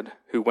ahead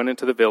who went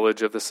into the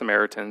village of the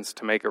Samaritans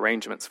to make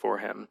arrangements for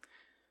him.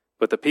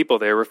 But the people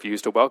there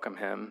refused to welcome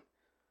him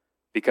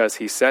because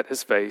he set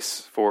his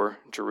face for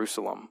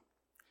Jerusalem.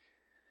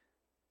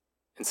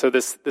 And so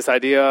this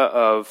idea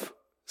of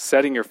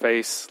setting your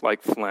face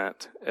like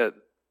flint,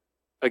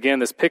 again,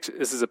 this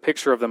is a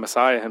picture of the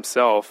Messiah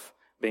himself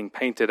being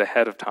painted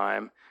ahead of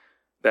time,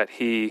 that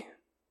I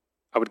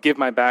would give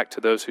my back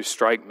to those who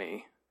strike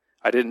me.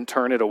 I didn't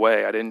turn it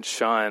away. I didn't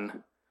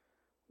shun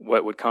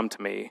what would come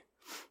to me.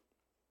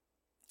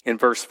 In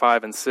verse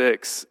 5 and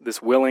 6,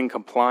 this willing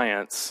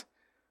compliance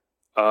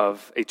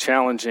of a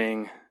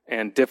challenging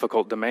and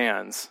difficult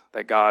demands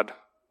that God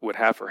would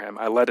have for him.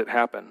 I let it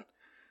happen.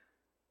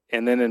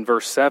 And then in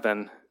verse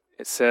 7,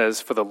 it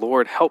says, for the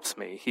Lord helps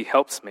me. He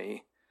helps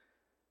me,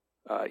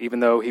 even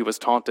though he was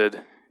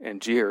taunted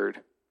and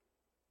jeered.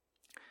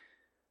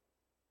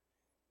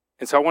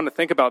 And so I want to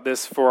think about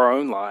this for our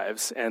own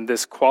lives and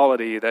this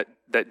quality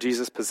that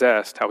Jesus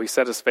possessed, how he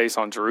set his face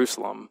on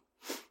Jerusalem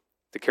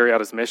to carry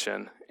out his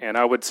mission. And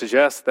I would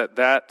suggest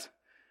that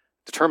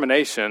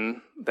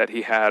determination that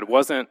he had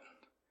wasn't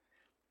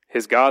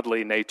his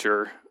godly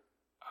nature,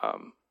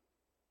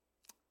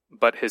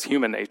 but his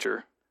human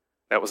nature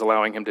that was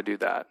allowing him to do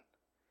that.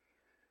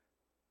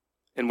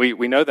 And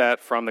we know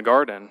that from the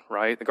garden,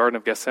 right? The Garden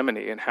of Gethsemane,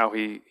 and how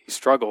he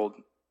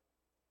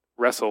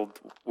wrestled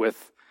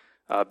with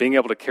being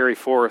able to carry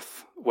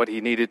forth what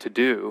he needed to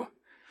do.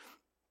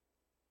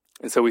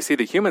 And so we see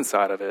the human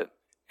side of it.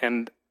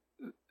 And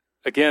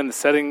again, the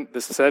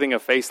setting a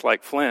face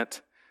like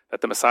flint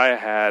that the Messiah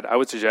had, I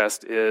would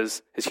suggest,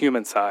 is his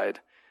human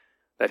side,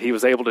 that he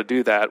was able to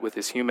do that with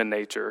his human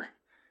nature.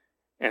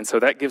 And so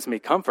that gives me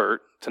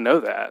comfort to know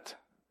that.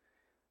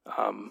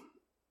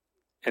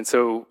 And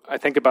so I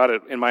think about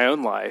it in my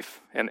own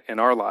life and in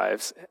our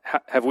lives.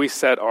 Have we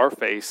set our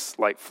face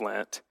like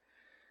flint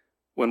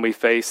when we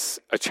face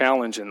a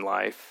challenge in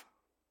life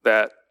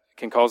that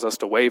can cause us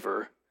to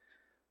waver,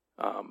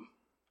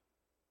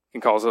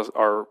 can cause us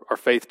our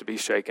faith to be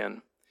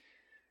shaken.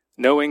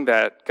 Knowing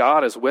that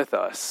God is with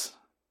us,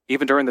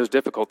 even during those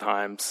difficult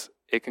times,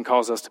 it can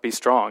cause us to be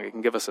strong. It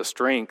can give us a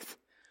strength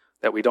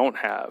that we don't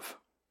have.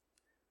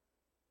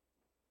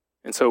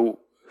 And so,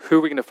 who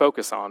are we going to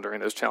focus on during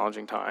those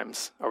challenging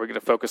times? Are we going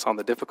to focus on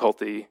the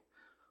difficulty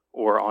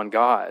or on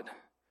God?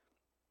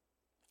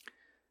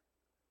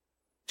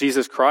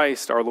 Jesus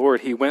Christ, our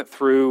Lord, he went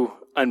through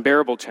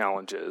unbearable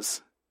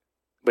challenges,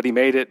 but he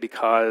made it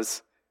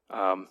because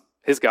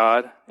his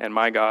God and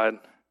my God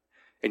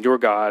and your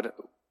God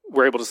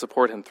were able to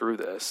support him through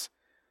this.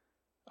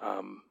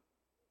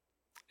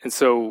 And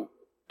so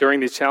during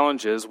these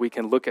challenges, we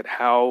can look at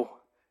how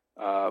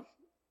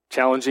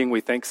challenging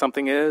we think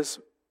something is,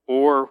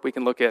 or we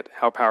can look at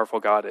how powerful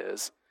God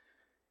is.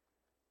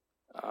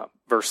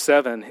 Verse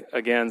 7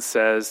 again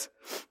says,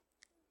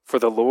 "For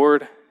the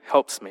Lord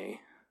helps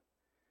me."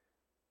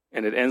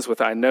 And it ends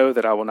with, "I know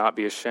that I will not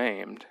be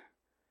ashamed."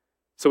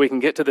 So we can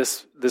get to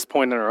this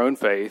point in our own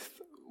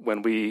faith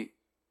when we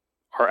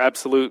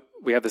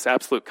have this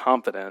absolute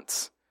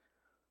confidence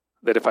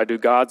that if I do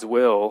God's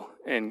will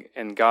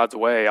and God's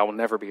way, I will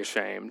never be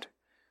ashamed.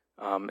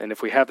 And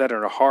if we have that in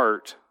our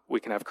heart,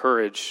 we can have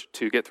courage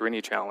to get through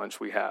any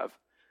challenge we have.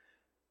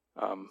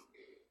 I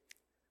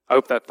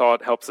hope that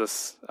thought helps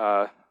us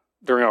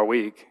during our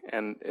week,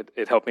 and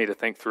it helped me to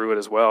think through it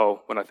as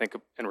well when I think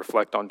and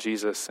reflect on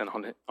Jesus and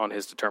on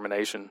his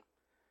determination.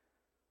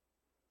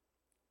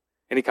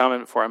 Any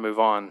comment before I move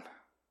on?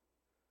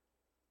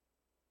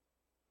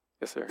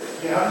 Yes, sir.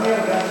 Yeah, how many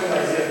have gotten to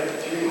Isaiah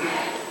 53?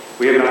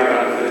 We have not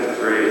gotten to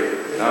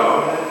 53.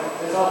 No.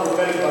 That's all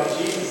prophetic about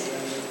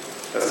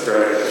Jesus. That's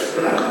great.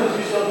 But how come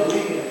you still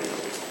believe it?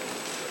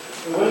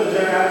 And what is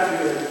their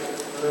attitude?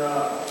 Or,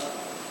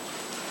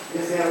 I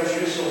guess they have a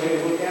traditional way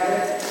to look at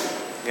it?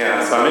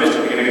 Yeah, so I mentioned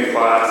at the beginning of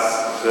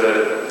class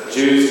that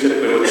Jews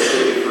typically look at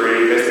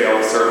 53, basically all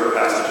the servant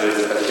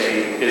passages as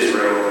being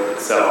Israel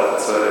itself.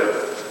 So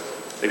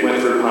they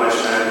went through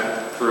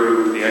punishment,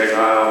 through the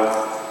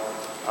exile,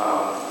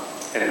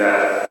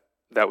 and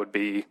that would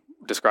be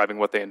describing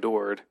what they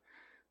endured.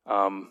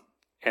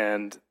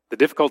 And the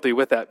difficulty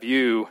with that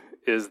view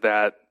is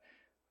that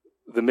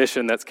the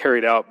mission that's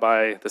carried out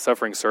by the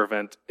suffering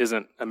servant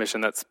isn't a mission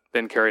that's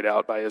been carried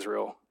out by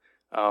Israel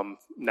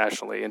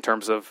nationally in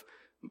terms of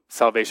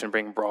salvation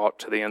being brought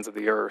to the ends of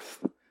the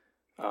earth.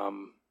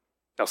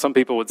 Now, some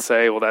people would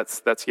say, well,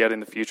 that's yet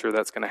in the future,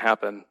 that's going to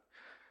happen.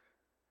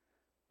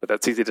 But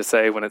that's easy to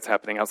say when it's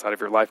happening outside of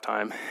your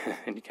lifetime,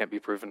 and you can't be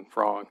proven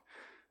wrong.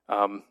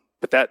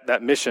 But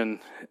that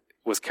mission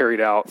was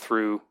carried out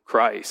through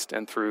Christ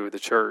and through the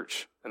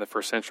church in the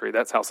first century.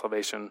 That's how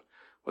salvation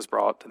was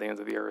brought to the ends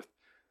of the earth.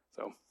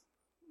 So,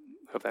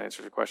 I hope that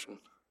answers your question.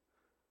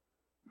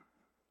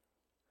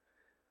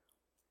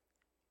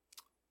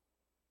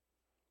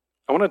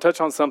 I want to touch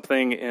on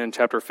something in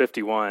chapter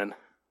 51.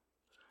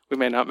 We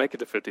may not make it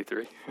to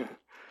 53.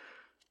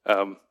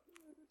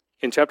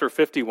 In chapter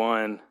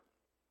 51,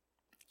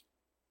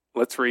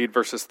 let's read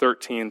verses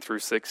 13 through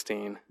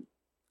 16.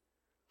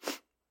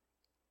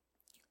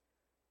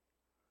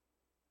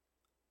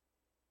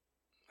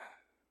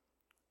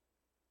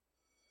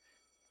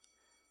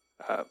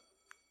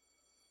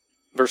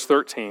 Verse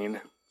 13,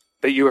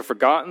 "That you have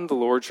forgotten the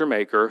Lord your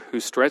Maker, who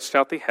stretched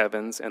out the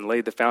heavens and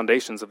laid the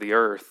foundations of the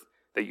earth,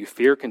 that you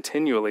fear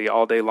continually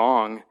all day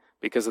long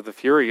because of the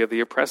fury of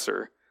the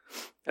oppressor,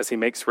 as he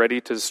makes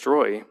ready to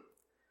destroy.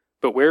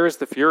 But where is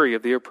the fury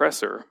of the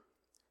oppressor?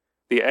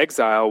 The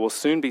exile will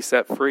soon be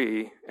set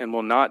free and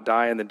will not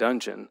die in the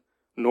dungeon,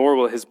 nor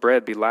will his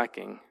bread be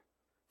lacking.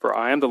 For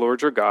I am the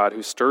Lord your God,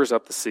 who stirs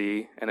up the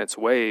sea, and its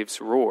waves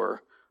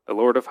roar. The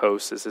Lord of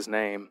hosts is his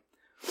name.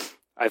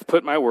 I've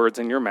put my words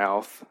in your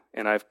mouth,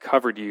 and I've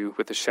covered you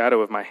with the shadow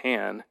of my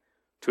hand,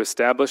 to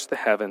establish the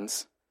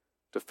heavens,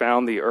 to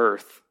found the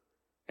earth,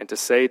 and to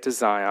say to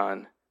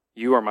Zion,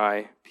 you are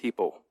my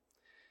people."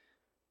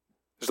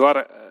 There's a lot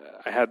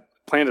I had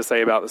planned to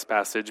say about this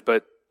passage,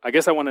 but I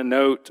guess I want to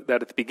note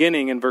that at the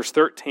beginning in verse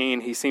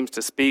 13, he seems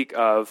to speak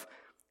of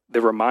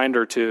the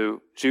reminder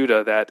to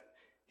Judah that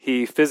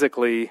he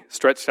physically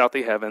stretched out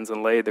the heavens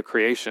and laid the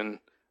creation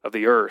of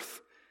the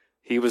earth.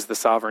 He was the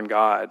sovereign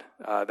God,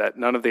 that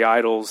none of the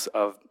idols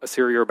of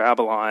Assyria or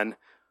Babylon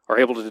are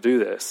able to do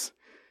this.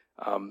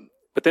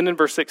 But then in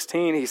verse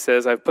 16, he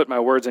says, "I've put my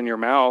words in your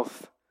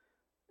mouth,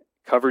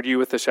 covered you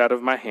with the shadow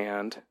of my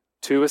hand,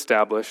 to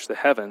establish the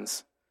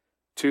heavens,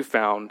 to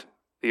found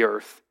the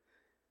earth,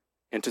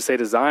 and to say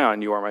to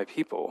Zion, you are my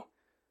people."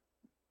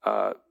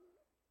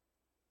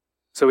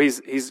 So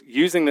he's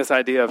using this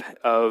idea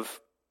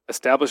of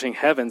establishing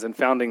heavens and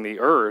founding the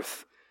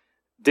earth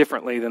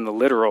differently than the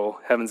literal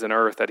heavens and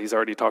earth that he's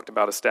already talked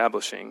about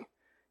establishing.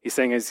 He's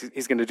saying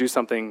he's going to do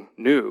something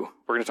new.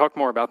 We're going to talk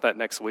more about that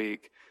next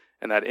week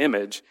and that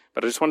image,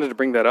 but I just wanted to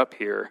bring that up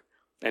here.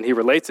 And he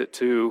relates it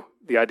to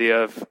the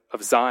idea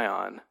of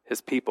Zion,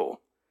 his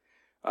people,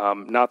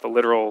 not the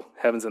literal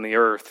heavens and the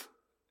earth,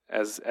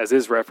 as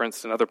is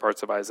referenced in other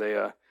parts of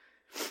Isaiah.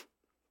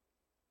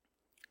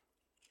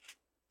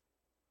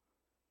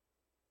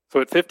 So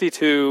at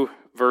 52,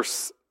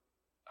 verse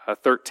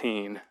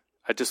 13,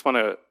 I just want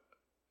to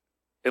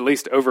at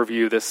least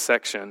overview this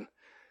section,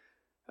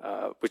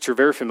 which you're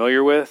very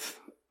familiar with.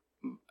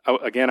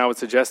 Again, I would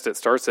suggest it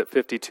starts at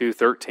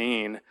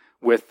 52:13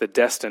 with the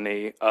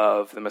destiny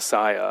of the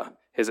Messiah,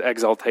 his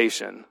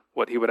exaltation,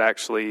 what he would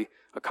actually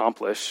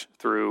accomplish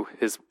through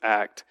his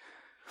act.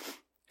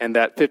 And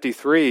that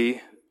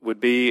 53 would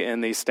be in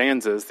these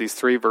stanzas, these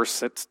 3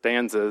 verse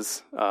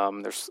stanzas.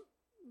 There's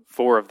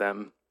 4 of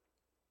them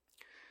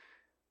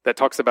that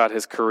talks about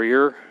his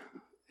career,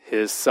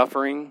 his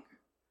suffering,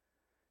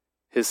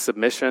 his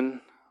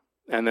submission,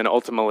 and then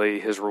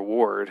ultimately his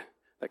reward.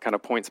 That kind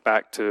of points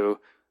back to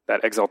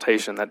that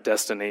exaltation, that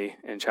destiny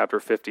in chapter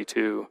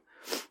 52.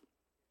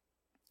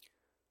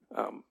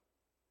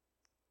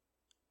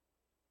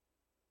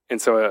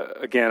 And so,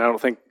 again, I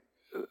don't think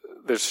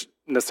there's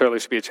necessarily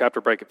should be a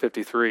chapter break at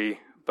 53,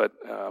 but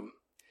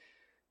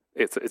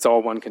it's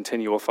all one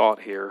continual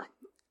thought here.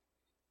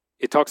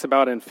 It talks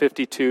about in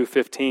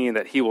 52:15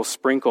 that he will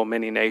sprinkle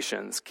many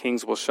nations.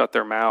 Kings will shut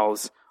their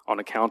mouths on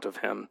account of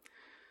him.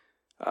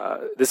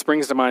 This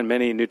brings to mind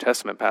many New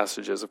Testament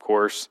passages, of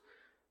course,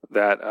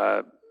 that,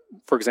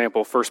 for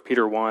example, 1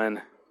 Peter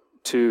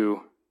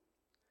 1:2,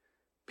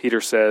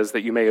 Peter says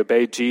that you may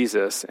obey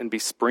Jesus and be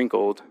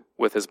sprinkled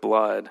with his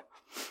blood.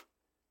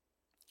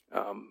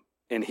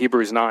 In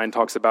Hebrews 9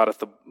 talks about if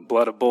the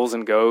blood of bulls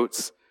and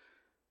goats,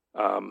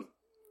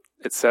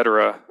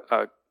 etc.,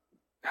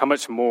 how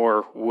much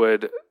more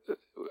would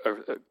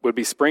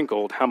be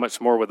sprinkled, how much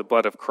more would the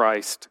blood of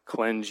Christ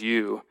cleanse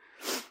you?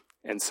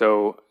 And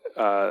so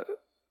the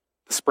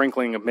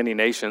sprinkling of many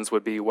nations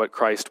would be what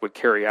Christ would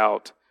carry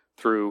out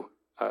through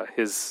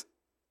his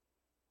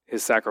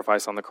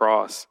sacrifice on the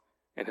cross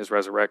and his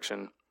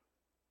resurrection.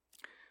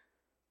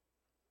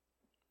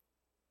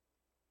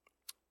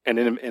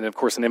 And of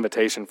course, an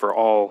invitation for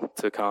all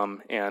to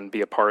come and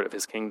be a part of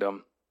his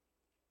kingdom.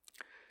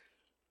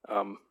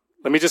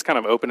 Let me just kind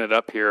of open it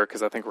up here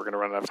because I think we're going to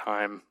run out of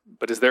time.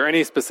 But is there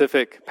any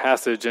specific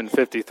passage in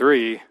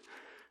 53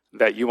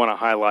 that you want to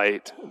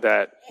highlight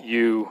that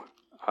you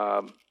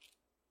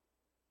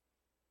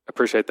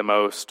appreciate the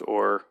most,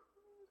 or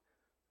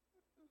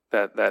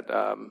that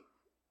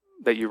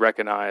you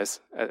recognize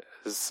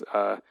as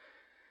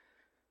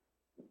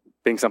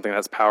being something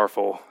that's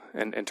powerful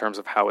in terms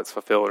of how it's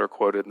fulfilled or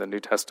quoted in the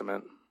New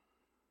Testament?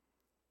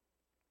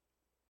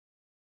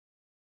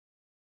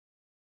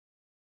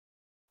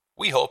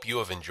 We hope you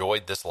have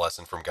enjoyed this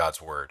lesson from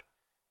God's Word.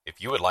 If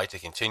you would like to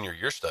continue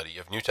your study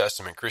of New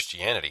Testament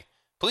Christianity,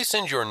 please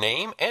send your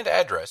name and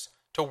address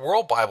to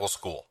World Bible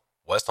School,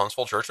 West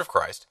Huntsville Church of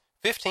Christ,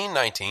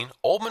 1519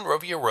 Old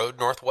Monrovia Road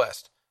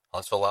Northwest,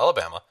 Huntsville,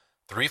 Alabama,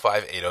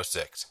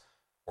 35806.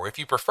 Or if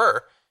you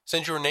prefer,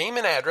 send your name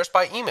and address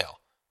by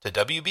email to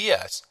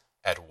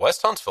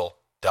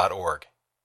wbs@westhuntsville.org.